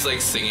 She's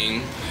like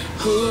singing.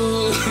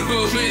 Who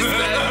is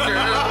that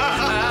girl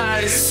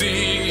I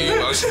see?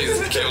 While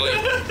she's killing.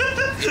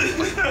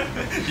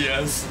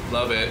 Yes.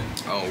 Love it.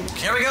 Oh.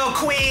 Here we go,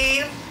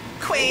 Queen.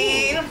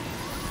 Queen.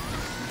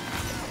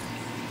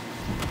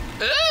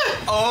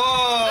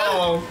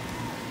 Oh.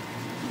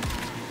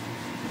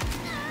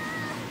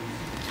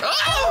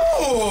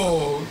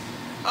 Oh.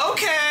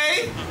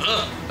 Okay.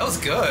 That was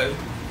good.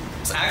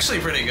 It's actually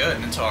pretty good,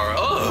 Nitara.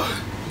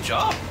 Good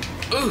job.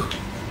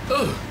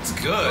 It's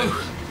good.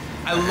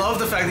 I love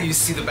the fact that you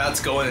see the bats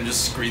go in and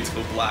just screens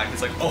go black.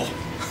 It's like, oh.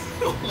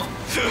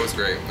 That was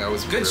great. That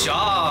was good really,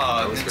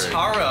 job, that was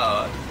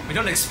Nitara. We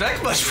don't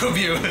expect much from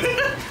you.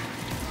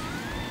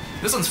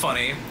 This one's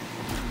funny.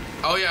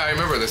 Oh yeah, I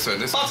remember this one.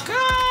 This one's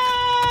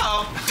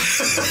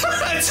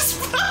it's just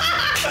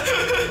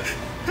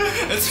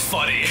it's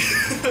funny.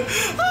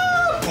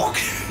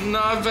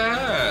 not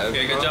bad.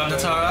 Okay, good job,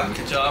 Nitara.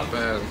 Good job. Not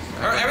bad.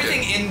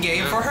 Everything in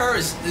game for her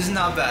is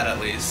not bad, at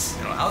least.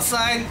 You know,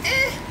 outside,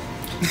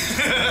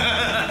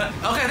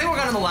 Okay, I think we're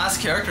going to the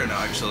last character now,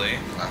 actually.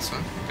 Last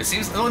one? It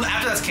seems. Oh,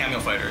 after that's Kameo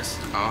fighters.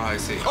 Oh, I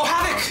see. Oh,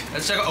 Havik!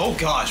 Let's check out. Oh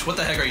gosh, what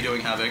the heck are you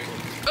doing, Havik?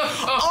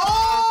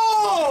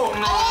 Oh!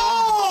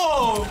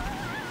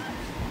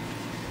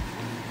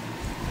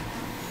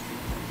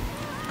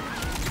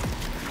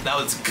 That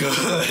was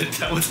good.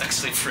 That was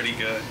actually pretty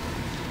good.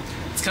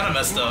 It's kind of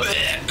messed up.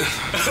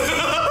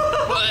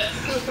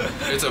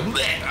 It's a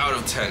out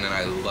of 10 and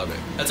I love it.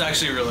 That's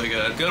actually really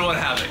good. Good one,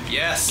 Havik.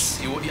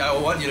 Yes. I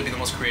want you to be the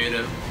most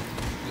creative.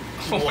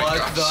 Oh my what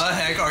gosh. the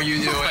heck are you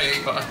doing? Oh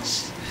my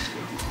gosh.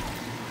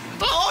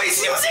 Oh, he's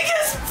using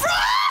his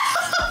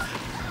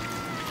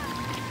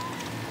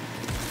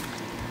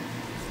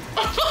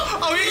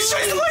oh, he's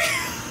trying to like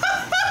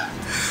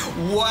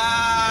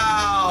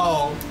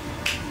Wow.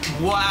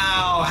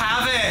 Wow,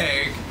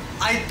 Havik.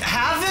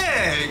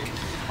 Havik.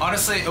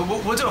 Honestly,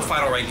 we'll do a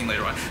final ranking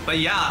later on. But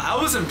yeah, I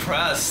was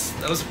impressed.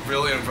 That was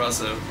really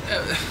impressive.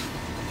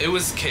 It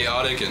was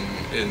chaotic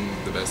in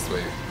the best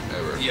way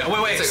ever. Yeah,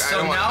 wait, It's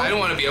like, so I don't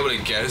want to be able to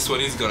guess what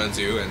he's gonna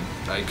do, and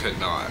I could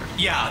not.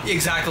 Yeah,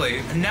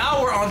 exactly.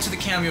 Now we're on to the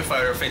Kameo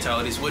fighter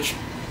fatalities, which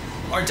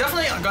are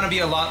definitely gonna be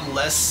a lot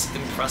less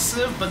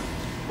impressive, but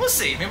we'll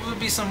see. Maybe there'll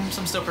be some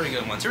still pretty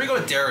good ones. Here we go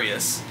with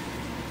Darrius.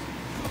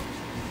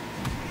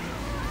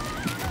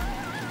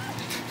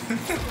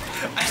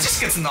 I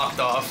just gets knocked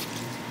off.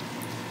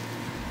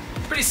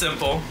 Pretty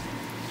simple.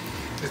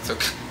 It's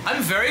okay.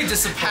 I'm very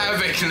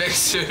disappointed. Havik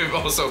next to him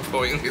also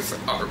pulling his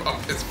arm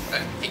off his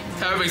back.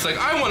 Havik's like,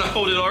 I want to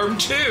hold an arm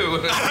too.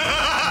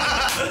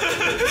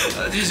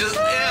 He's just,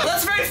 yeah,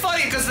 that's very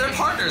funny because they're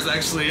partners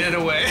actually in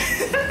a way.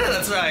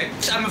 That's right.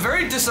 I'm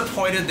very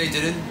disappointed they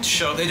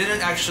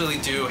didn't actually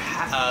do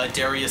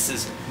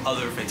Darrius's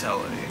other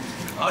fatality.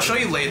 I'll show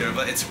you later,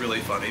 but it's really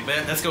funny.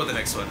 But let's go with the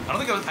next one.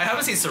 I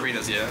haven't seen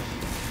Sareena's yet.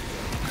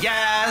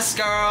 Yes,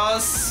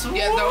 girls.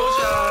 Yeah,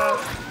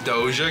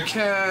 Doja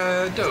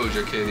Cat,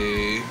 Doja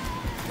Kitty.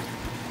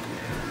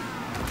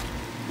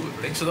 Ooh,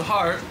 thanks for the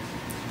heart.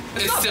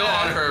 It's still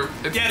bad. on her.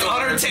 Yeah, it's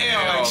on her tail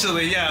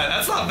actually. Yeah,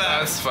 that's not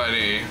bad. That's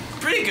funny.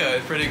 Pretty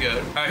good, pretty good.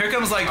 All right, here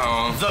comes like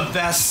the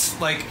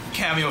best like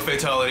Kameo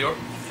fatality, or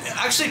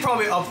actually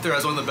probably up there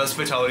as one of the best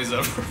fatalities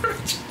ever.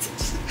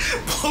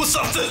 Blows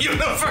up the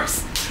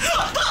universe.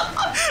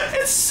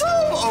 It's so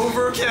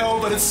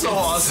overkill, but it's so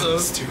awesome.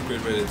 It's so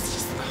stupid, but it's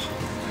just.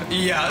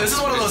 Yeah, this is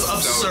one of those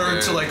It's so absurd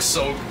good. to like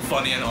so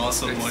funny and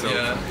awesome It's one. so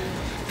Yeah.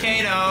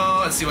 funny.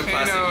 Kano, let's see what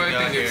classic Kano, we I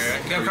got think here.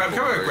 it's Can pretty I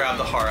cool. grab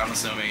the heart? I'm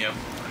assuming. Yep.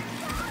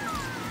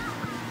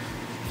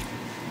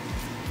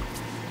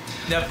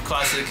 Yep,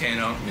 classic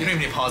Kano. You don't even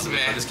need to pause it.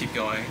 Meh. Just keep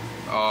going.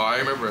 Oh, I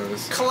remember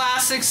this.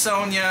 Classic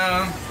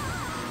Sonya.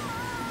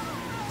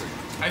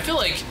 I feel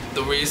like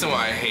the reason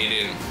why I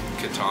hated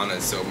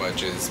Kitana so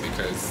much is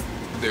because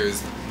there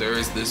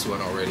is this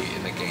one already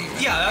in the game.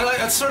 Yeah,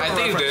 that's sort of. I a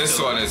think reference this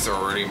to one it. is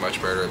already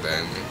much better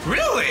than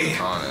Really?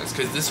 Kitana's,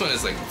 because this one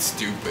is like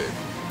stupid.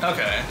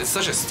 Okay. It's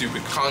such a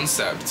stupid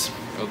concept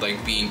of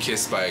like being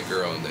kissed by a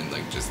girl and then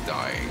like just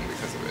dying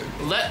because of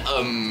it. Let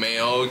a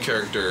male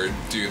character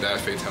do that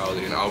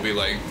fatality and I'll be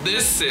like,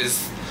 this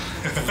is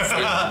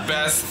the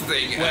best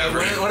thing ever.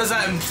 What does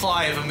that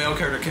imply if a male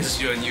character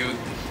kisses you and you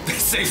the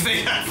same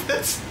thing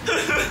happens?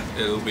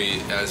 It'll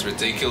be as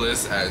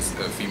ridiculous as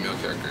a female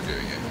character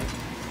doing it.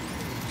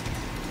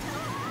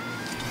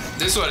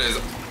 This one is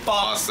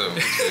awesome.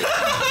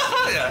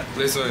 Yeah.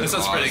 This one's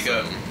one's pretty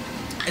good. awesome.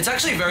 It's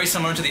actually very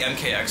similar to the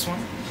MKX one.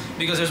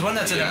 Because there's one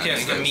that's in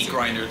MKX, the meat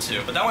grinder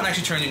too. But that one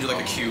actually turned into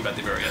like a cube at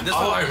the very end. This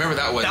one, I remember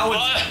that one.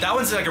 That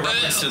one's like a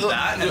reference to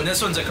that, and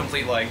this one's a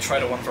complete like try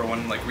to one for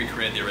one like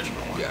recreate the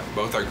original one. Yeah,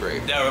 both are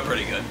great. Yeah, we're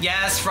pretty good.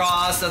 Yes,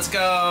 Frost, let's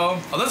go.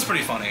 Oh, that's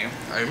pretty funny.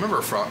 I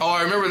remember Frost. Oh,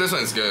 I remember this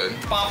one's good.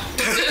 Bop.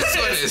 This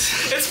one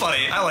is It's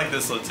funny. I like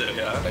this one too.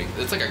 Yeah. like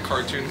it's like a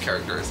cartoon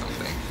character or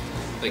something,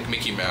 like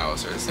Mickey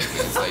Mouse or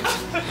something. It's like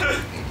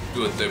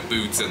with the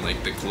boots and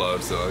like the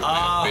gloves, so big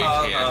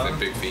hands and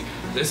big feet.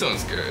 This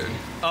one's good.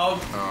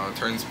 Oh.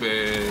 Turns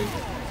big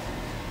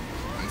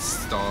and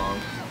stomp.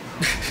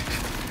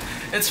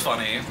 It's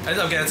funny.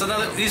 Okay, it's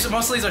another.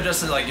 Most of these are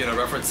just like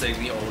referencing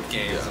the old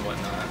games and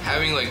whatnot.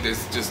 Having like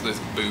this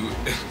boot.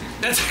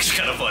 That's actually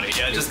kind of funny.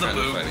 Yeah, just the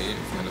boot.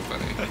 It's kind of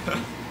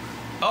funny.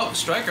 Oh,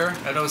 Stryker.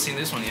 I've never seen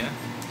this one yet.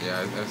 Yeah,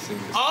 I've seen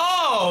this.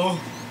 Oh!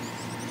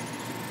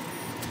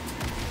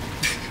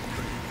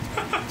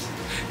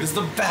 It's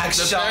the back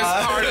The shot.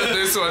 best part of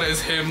this one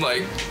is him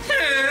like.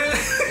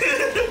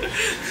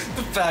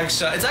 The back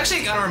shot. It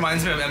actually kind of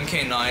reminds me of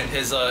MK9.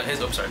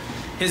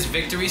 His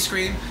victory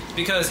screen.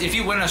 Because if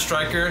you win a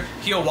Stryker,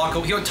 he'll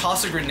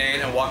toss a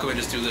grenade and walk away and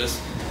just do this.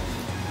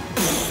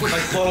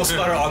 Like total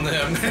splatter on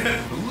him.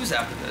 Who's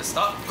after this?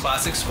 Oh,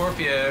 classic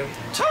Scorpion.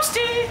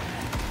 Toasty!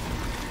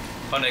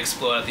 Fun to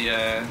explode at the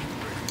end.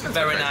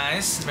 Very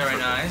nice, very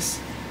nice.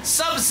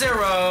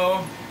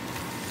 Sub-Zero!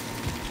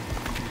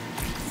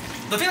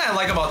 The thing I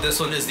like about this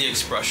one is the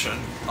expression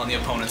on the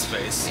opponent's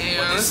face. Yeah,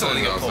 when they this one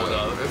slowly is get pulled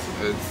also. up.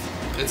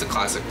 It's a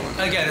classic one.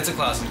 Again, it's a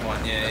classic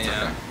one. Yeah, That's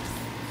yeah. okay.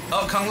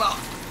 Oh, Kung Lao.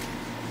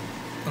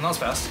 Oh, that was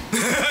fast.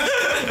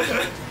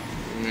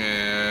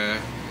 Yeah.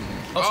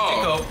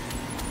 Oh, Shujinko.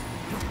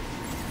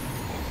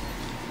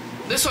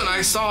 This one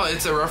I saw.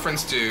 It's a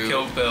reference to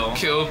Kill Bill.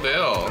 Kill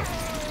Bill.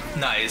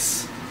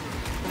 Nice.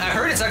 I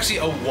heard it's actually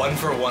a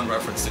one-for-one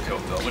reference to Kill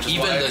Bill, which is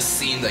Even why the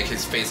scene, like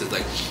his face is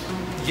like.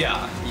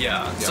 Yeah.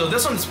 So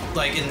this one's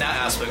like in that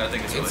aspect, I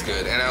think it's really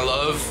good. And I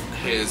love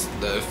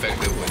the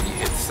effect of when he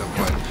hits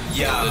someone.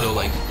 Yeah. The little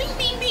like bing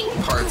bing bing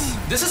parts.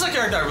 This is a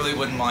character I really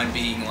wouldn't mind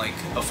being like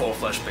a full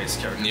flesh based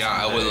character. Yeah,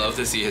 I would love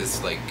to see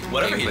his like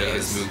whatever he gameplay,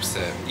 does. his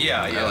moveset.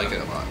 Yeah. I like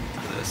it a lot.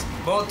 This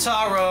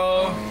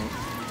Motaro.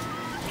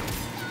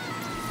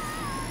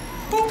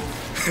 Boop.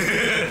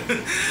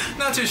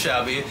 Not too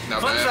shabby.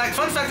 Not Fun bad.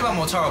 fact about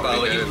Motaro, by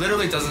the way, Pretty he good.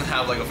 literally doesn't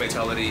have like a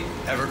fatality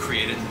ever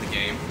created in the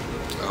game.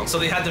 Oh. So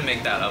they had to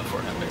make that up for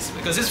him,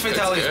 basically. Because his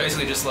fatality is good.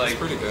 basically just like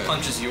pretty good.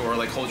 punches you or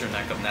like holds your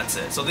neck up and that's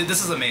it. So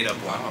this is a made up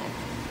one. Wow.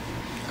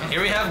 And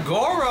here we have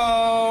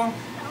Goro!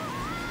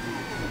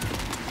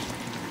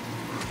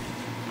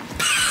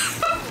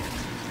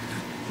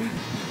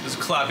 Just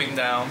clapping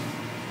down.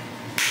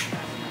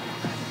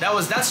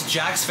 That's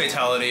Jack's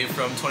fatality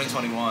from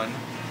 2021. Is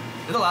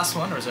it the last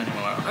one or is there any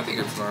more? I think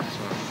it's not.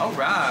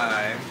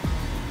 Alright.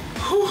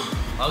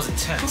 That was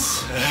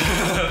intense.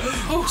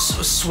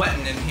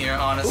 Sweating in here,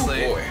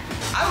 honestly. Oh boy.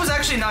 I was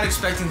actually not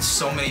expecting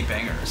so many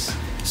bangers.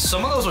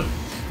 Some of those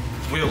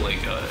were really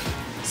good.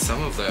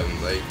 Some of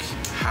them, like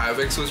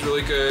Havik's was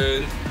really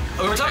good.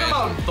 We're talking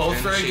about both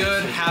very Kenshi's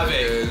good. was Havik,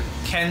 really good.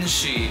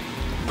 Kenshi,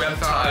 I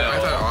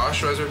Reptile. thought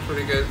Ashrah's were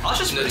pretty good.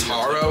 Ashrah's pretty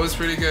Nitara good. was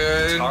pretty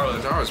good.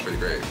 Nitara was pretty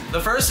great. The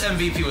first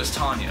MVP was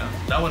Tanya.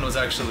 That one was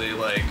actually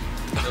like,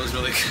 it was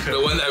really good.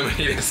 The one that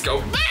made us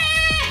go.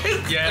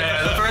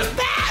 Yeah, the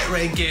first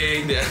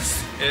ranking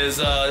Yes. is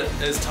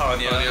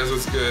Tanya. Tanya's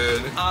was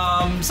good.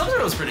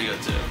 Sub-Zero was pretty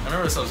good too. I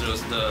remember Sub-Zero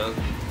was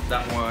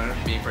that one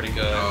being pretty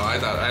good. Oh, I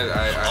thought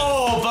I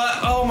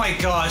Oh my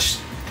gosh,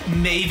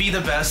 maybe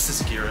the best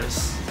is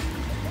Geras.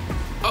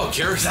 Oh,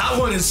 Geras. That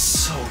one is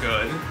so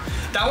good.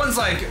 That one's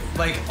like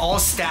all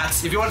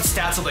stats. If you want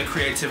stats of like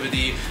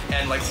creativity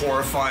and like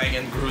horrifying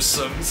and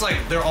gruesome, it's like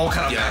they're all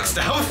kind of maxed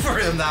out for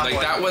him.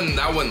 Like that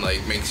one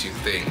like makes you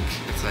think.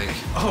 It's like,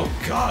 oh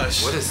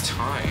gosh, what is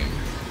time?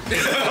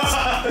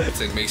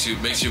 It's like makes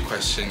you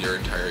question your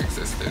entire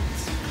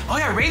existence. Oh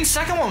yeah, Raiden's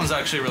second one was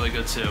actually really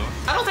good too.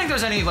 I don't think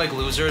there's any like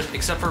losers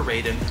except for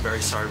Raiden.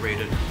 Very sorry,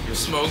 Raiden.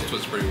 Smoked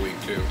was pretty weak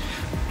too.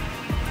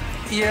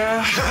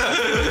 Yeah.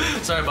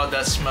 Sorry about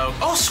that, Smoke.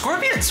 Oh,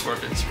 Scorpion's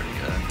pretty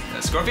good. Yeah,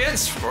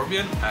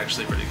 Scorpion,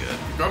 actually pretty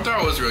good.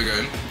 Reptile was really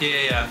good.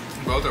 Yeah.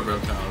 Both are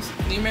Reptiles.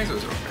 Nimax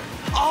was okay.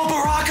 Oh,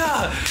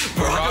 Baraka!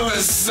 Baraka was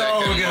Baraka's so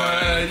second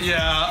good. one.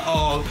 Yeah.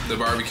 Oh, The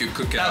barbecue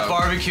cookout. that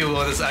barbecue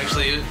one is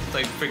actually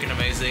like freaking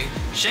amazing.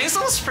 Shang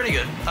Tsung's pretty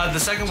good. The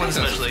second one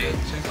Shang Tsung's especially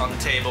good. on the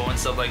table and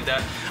stuff like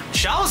that.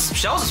 Shao's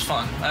is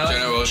fun. I like-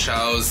 General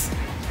Shao's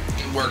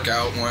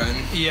workout one.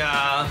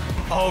 Yeah.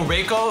 Oh,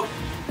 Reiko.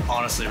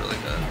 Honestly, really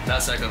good.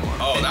 That second one.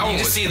 Oh, And that you one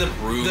just was see your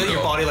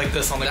brutal. body like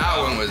this on the That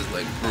ground. one was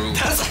like brutal.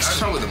 That's That's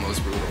probably the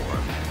most brutal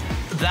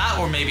one. That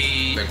or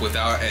maybe. Like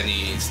without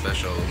any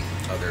special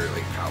other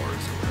like powers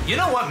or whatever. You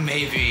know what?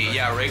 Maybe.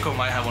 Yeah, Reiko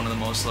might have one of the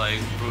most like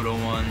brutal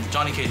ones.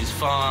 Johnny Cage is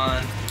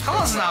fun.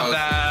 Kano's not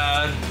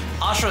bad.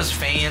 Ashrah's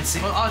fancy.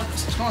 Well,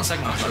 Kano's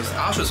second one.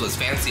 Ashrah's was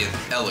fancy and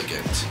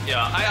elegant.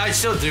 Yeah, I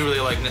still do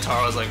really like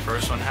Nitara's like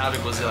first one.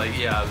 Havik was like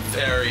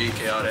very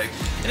chaotic,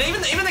 and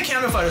even the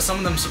camera fighters, some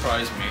of them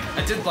surprised me.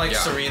 I did like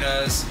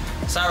Sareena's.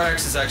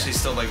 Cyrax is actually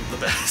still like the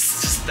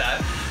best. Just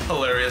that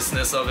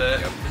hilariousness of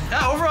it. Yep.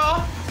 Yeah,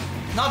 overall,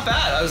 not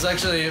bad. I was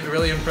actually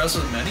really impressed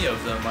with many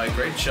of them. Like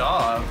great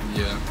job.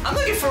 Yeah. I'm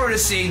looking forward to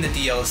seeing the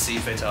DLC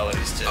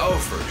fatalities too. Oh,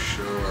 for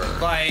sure.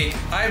 Like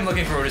I'm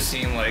looking forward to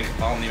seeing like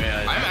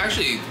Omni-Man. I'm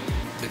actually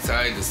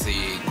excited to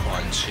see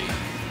Quan Chi.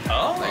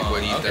 Oh, Like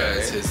what he okay.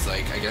 does, his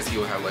like I guess he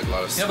will have like a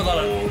lot of You have a lot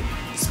of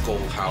skull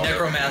power.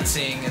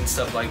 necromancing and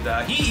stuff like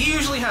that. He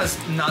usually has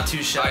not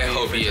too shabby. I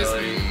hope he is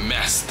fatality.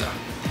 messed up.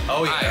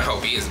 Oh yeah. I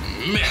hope he is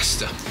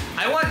messed up.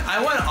 I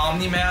want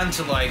Omni-Man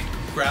to like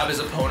grab his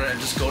opponent and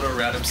just go to a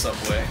random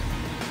subway.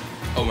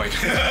 Oh my god.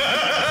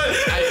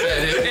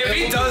 If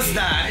he does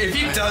that,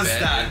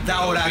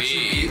 that would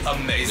actually be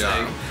amazing.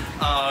 Yeah.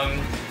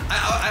 I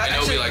know it'll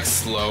actually, be like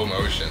slow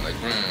motion, like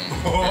bam.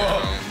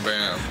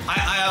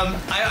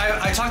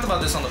 I talked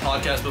about this on the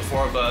podcast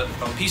before, but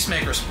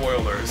Peacemaker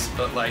spoilers.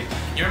 But like,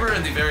 you remember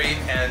in the very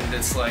end,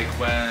 it's like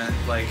when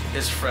like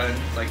his friend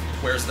like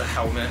wears the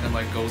helmet and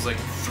like goes like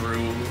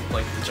through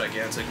like the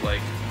gigantic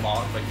like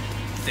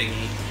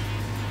thingy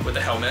with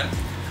the helmet.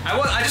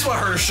 I just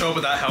want her to show up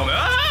with that helmet,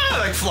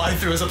 like fly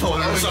through his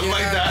opponent or something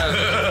like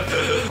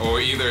that.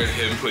 Or either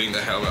him putting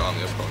the helmet on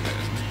the opponent,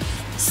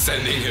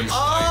 sending him.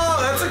 Oh,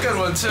 that's a good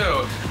one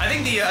too. I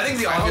think the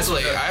obvious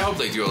one. I hope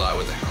they do a lot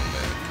with the helmet.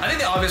 I think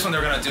the obvious one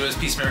they're gonna do is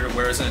Peacemaker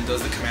wears it and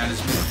does the command,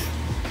 just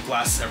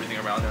blasts everything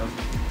around him.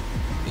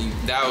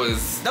 That would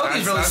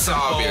be really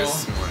simple.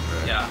 Obvious one,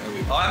 yeah.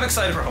 Oh, I'm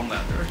excited for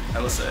Homelander. I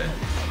will say.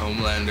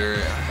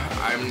 Homelander.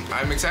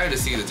 I'm excited to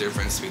see the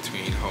difference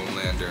between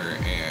Homelander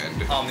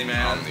and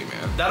Omni-Man.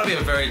 That'll be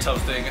a very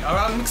tough thing.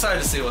 I'm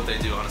excited to see what they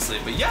do, honestly.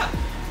 But yeah,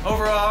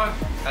 overall,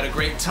 had a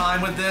great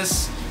time with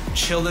this.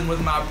 Chilling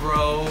with my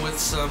bro,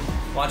 with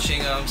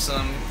watching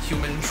some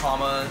human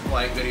trauma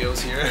like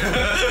videos here,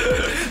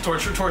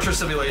 torture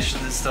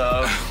simulations and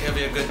stuff. It'll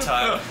be a good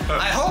time.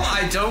 I hope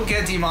I don't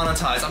get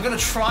demonetized. I'm gonna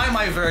try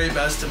my very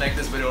best to make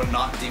this video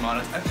not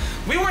demonetized.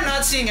 We were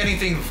not seeing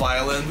anything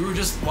violent. We were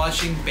just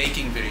watching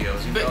baking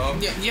videos, you know?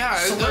 Yeah,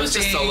 it was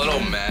just a little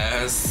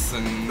mess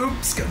and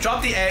oops,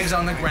 drop the eggs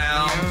on the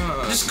ground.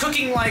 Yeah. Just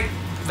cooking like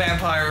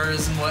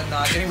vampires and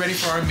whatnot, getting ready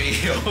for our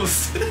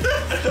meals.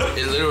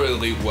 It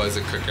literally was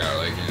a cookout,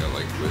 like, you know,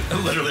 like with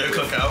literally a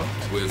cookout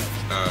with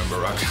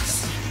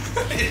Barakas.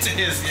 It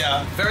is,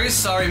 yeah. Very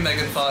sorry,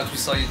 Megan Fox. We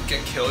saw you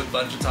get killed a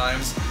bunch of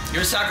times.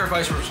 Your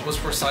sacrifice was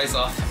for size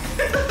off.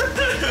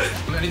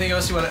 Anything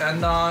else you want to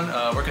end on?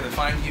 Where can they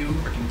find you?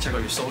 Where can you check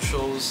out your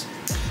socials?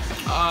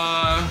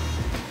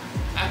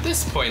 At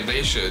this point,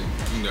 they should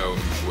know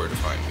where to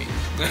find me.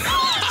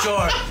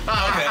 Sure.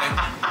 Okay.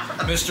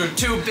 Mr.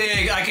 Too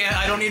Big.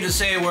 I don't need to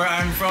say where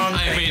I'm from.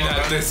 I mean,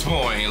 at this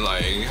point,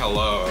 like,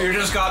 hello. You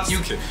just got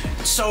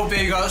so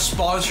big, got a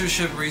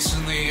sponsorship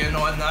recently and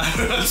whatnot.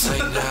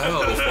 I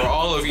know. For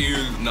all of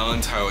you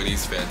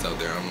non-Taiwanese fans out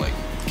there, I'm like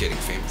getting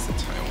famous in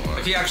Taiwan.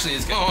 Like, he actually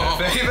is getting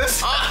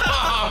famous. But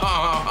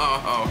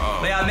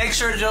yeah, make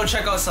sure to go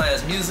check out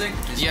Saya's music.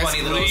 His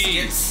funny little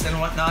skits and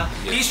whatnot.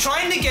 Yeah. He's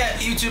trying to get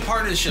YouTube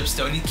partnerships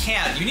though, and he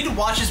can't. You need to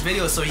watch his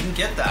videos so he can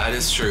get that. That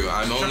is true.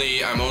 I'm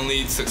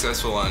only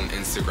successful on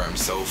Instagram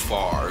so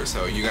far.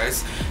 So you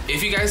guys,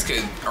 if you guys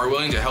are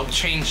willing to help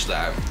change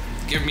that,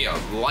 give me a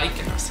like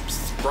and a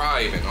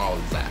subscribe and all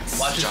of that.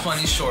 Watch his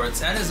funny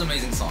shorts and his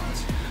amazing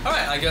songs.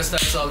 Alright, I guess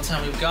that's all the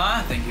time we've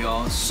got. Thank you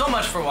all so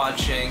much for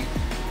watching.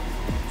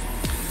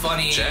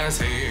 Funny jazz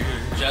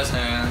hands. Jazz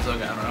hands.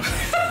 Okay, I don't know.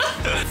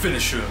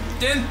 Finish him.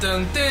 Dun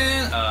dun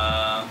dun.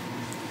 I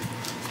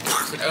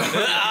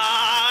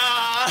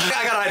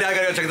got an idea. I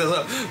gotta check this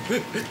out.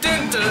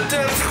 Dun dun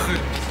dun.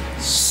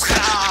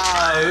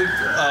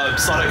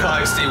 Sonic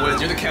XD wins.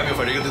 You're the cameo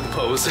fighter. You gotta do the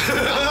pose. You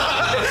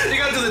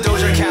gotta do the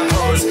Doja Cat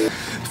pose.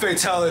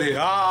 Fatality.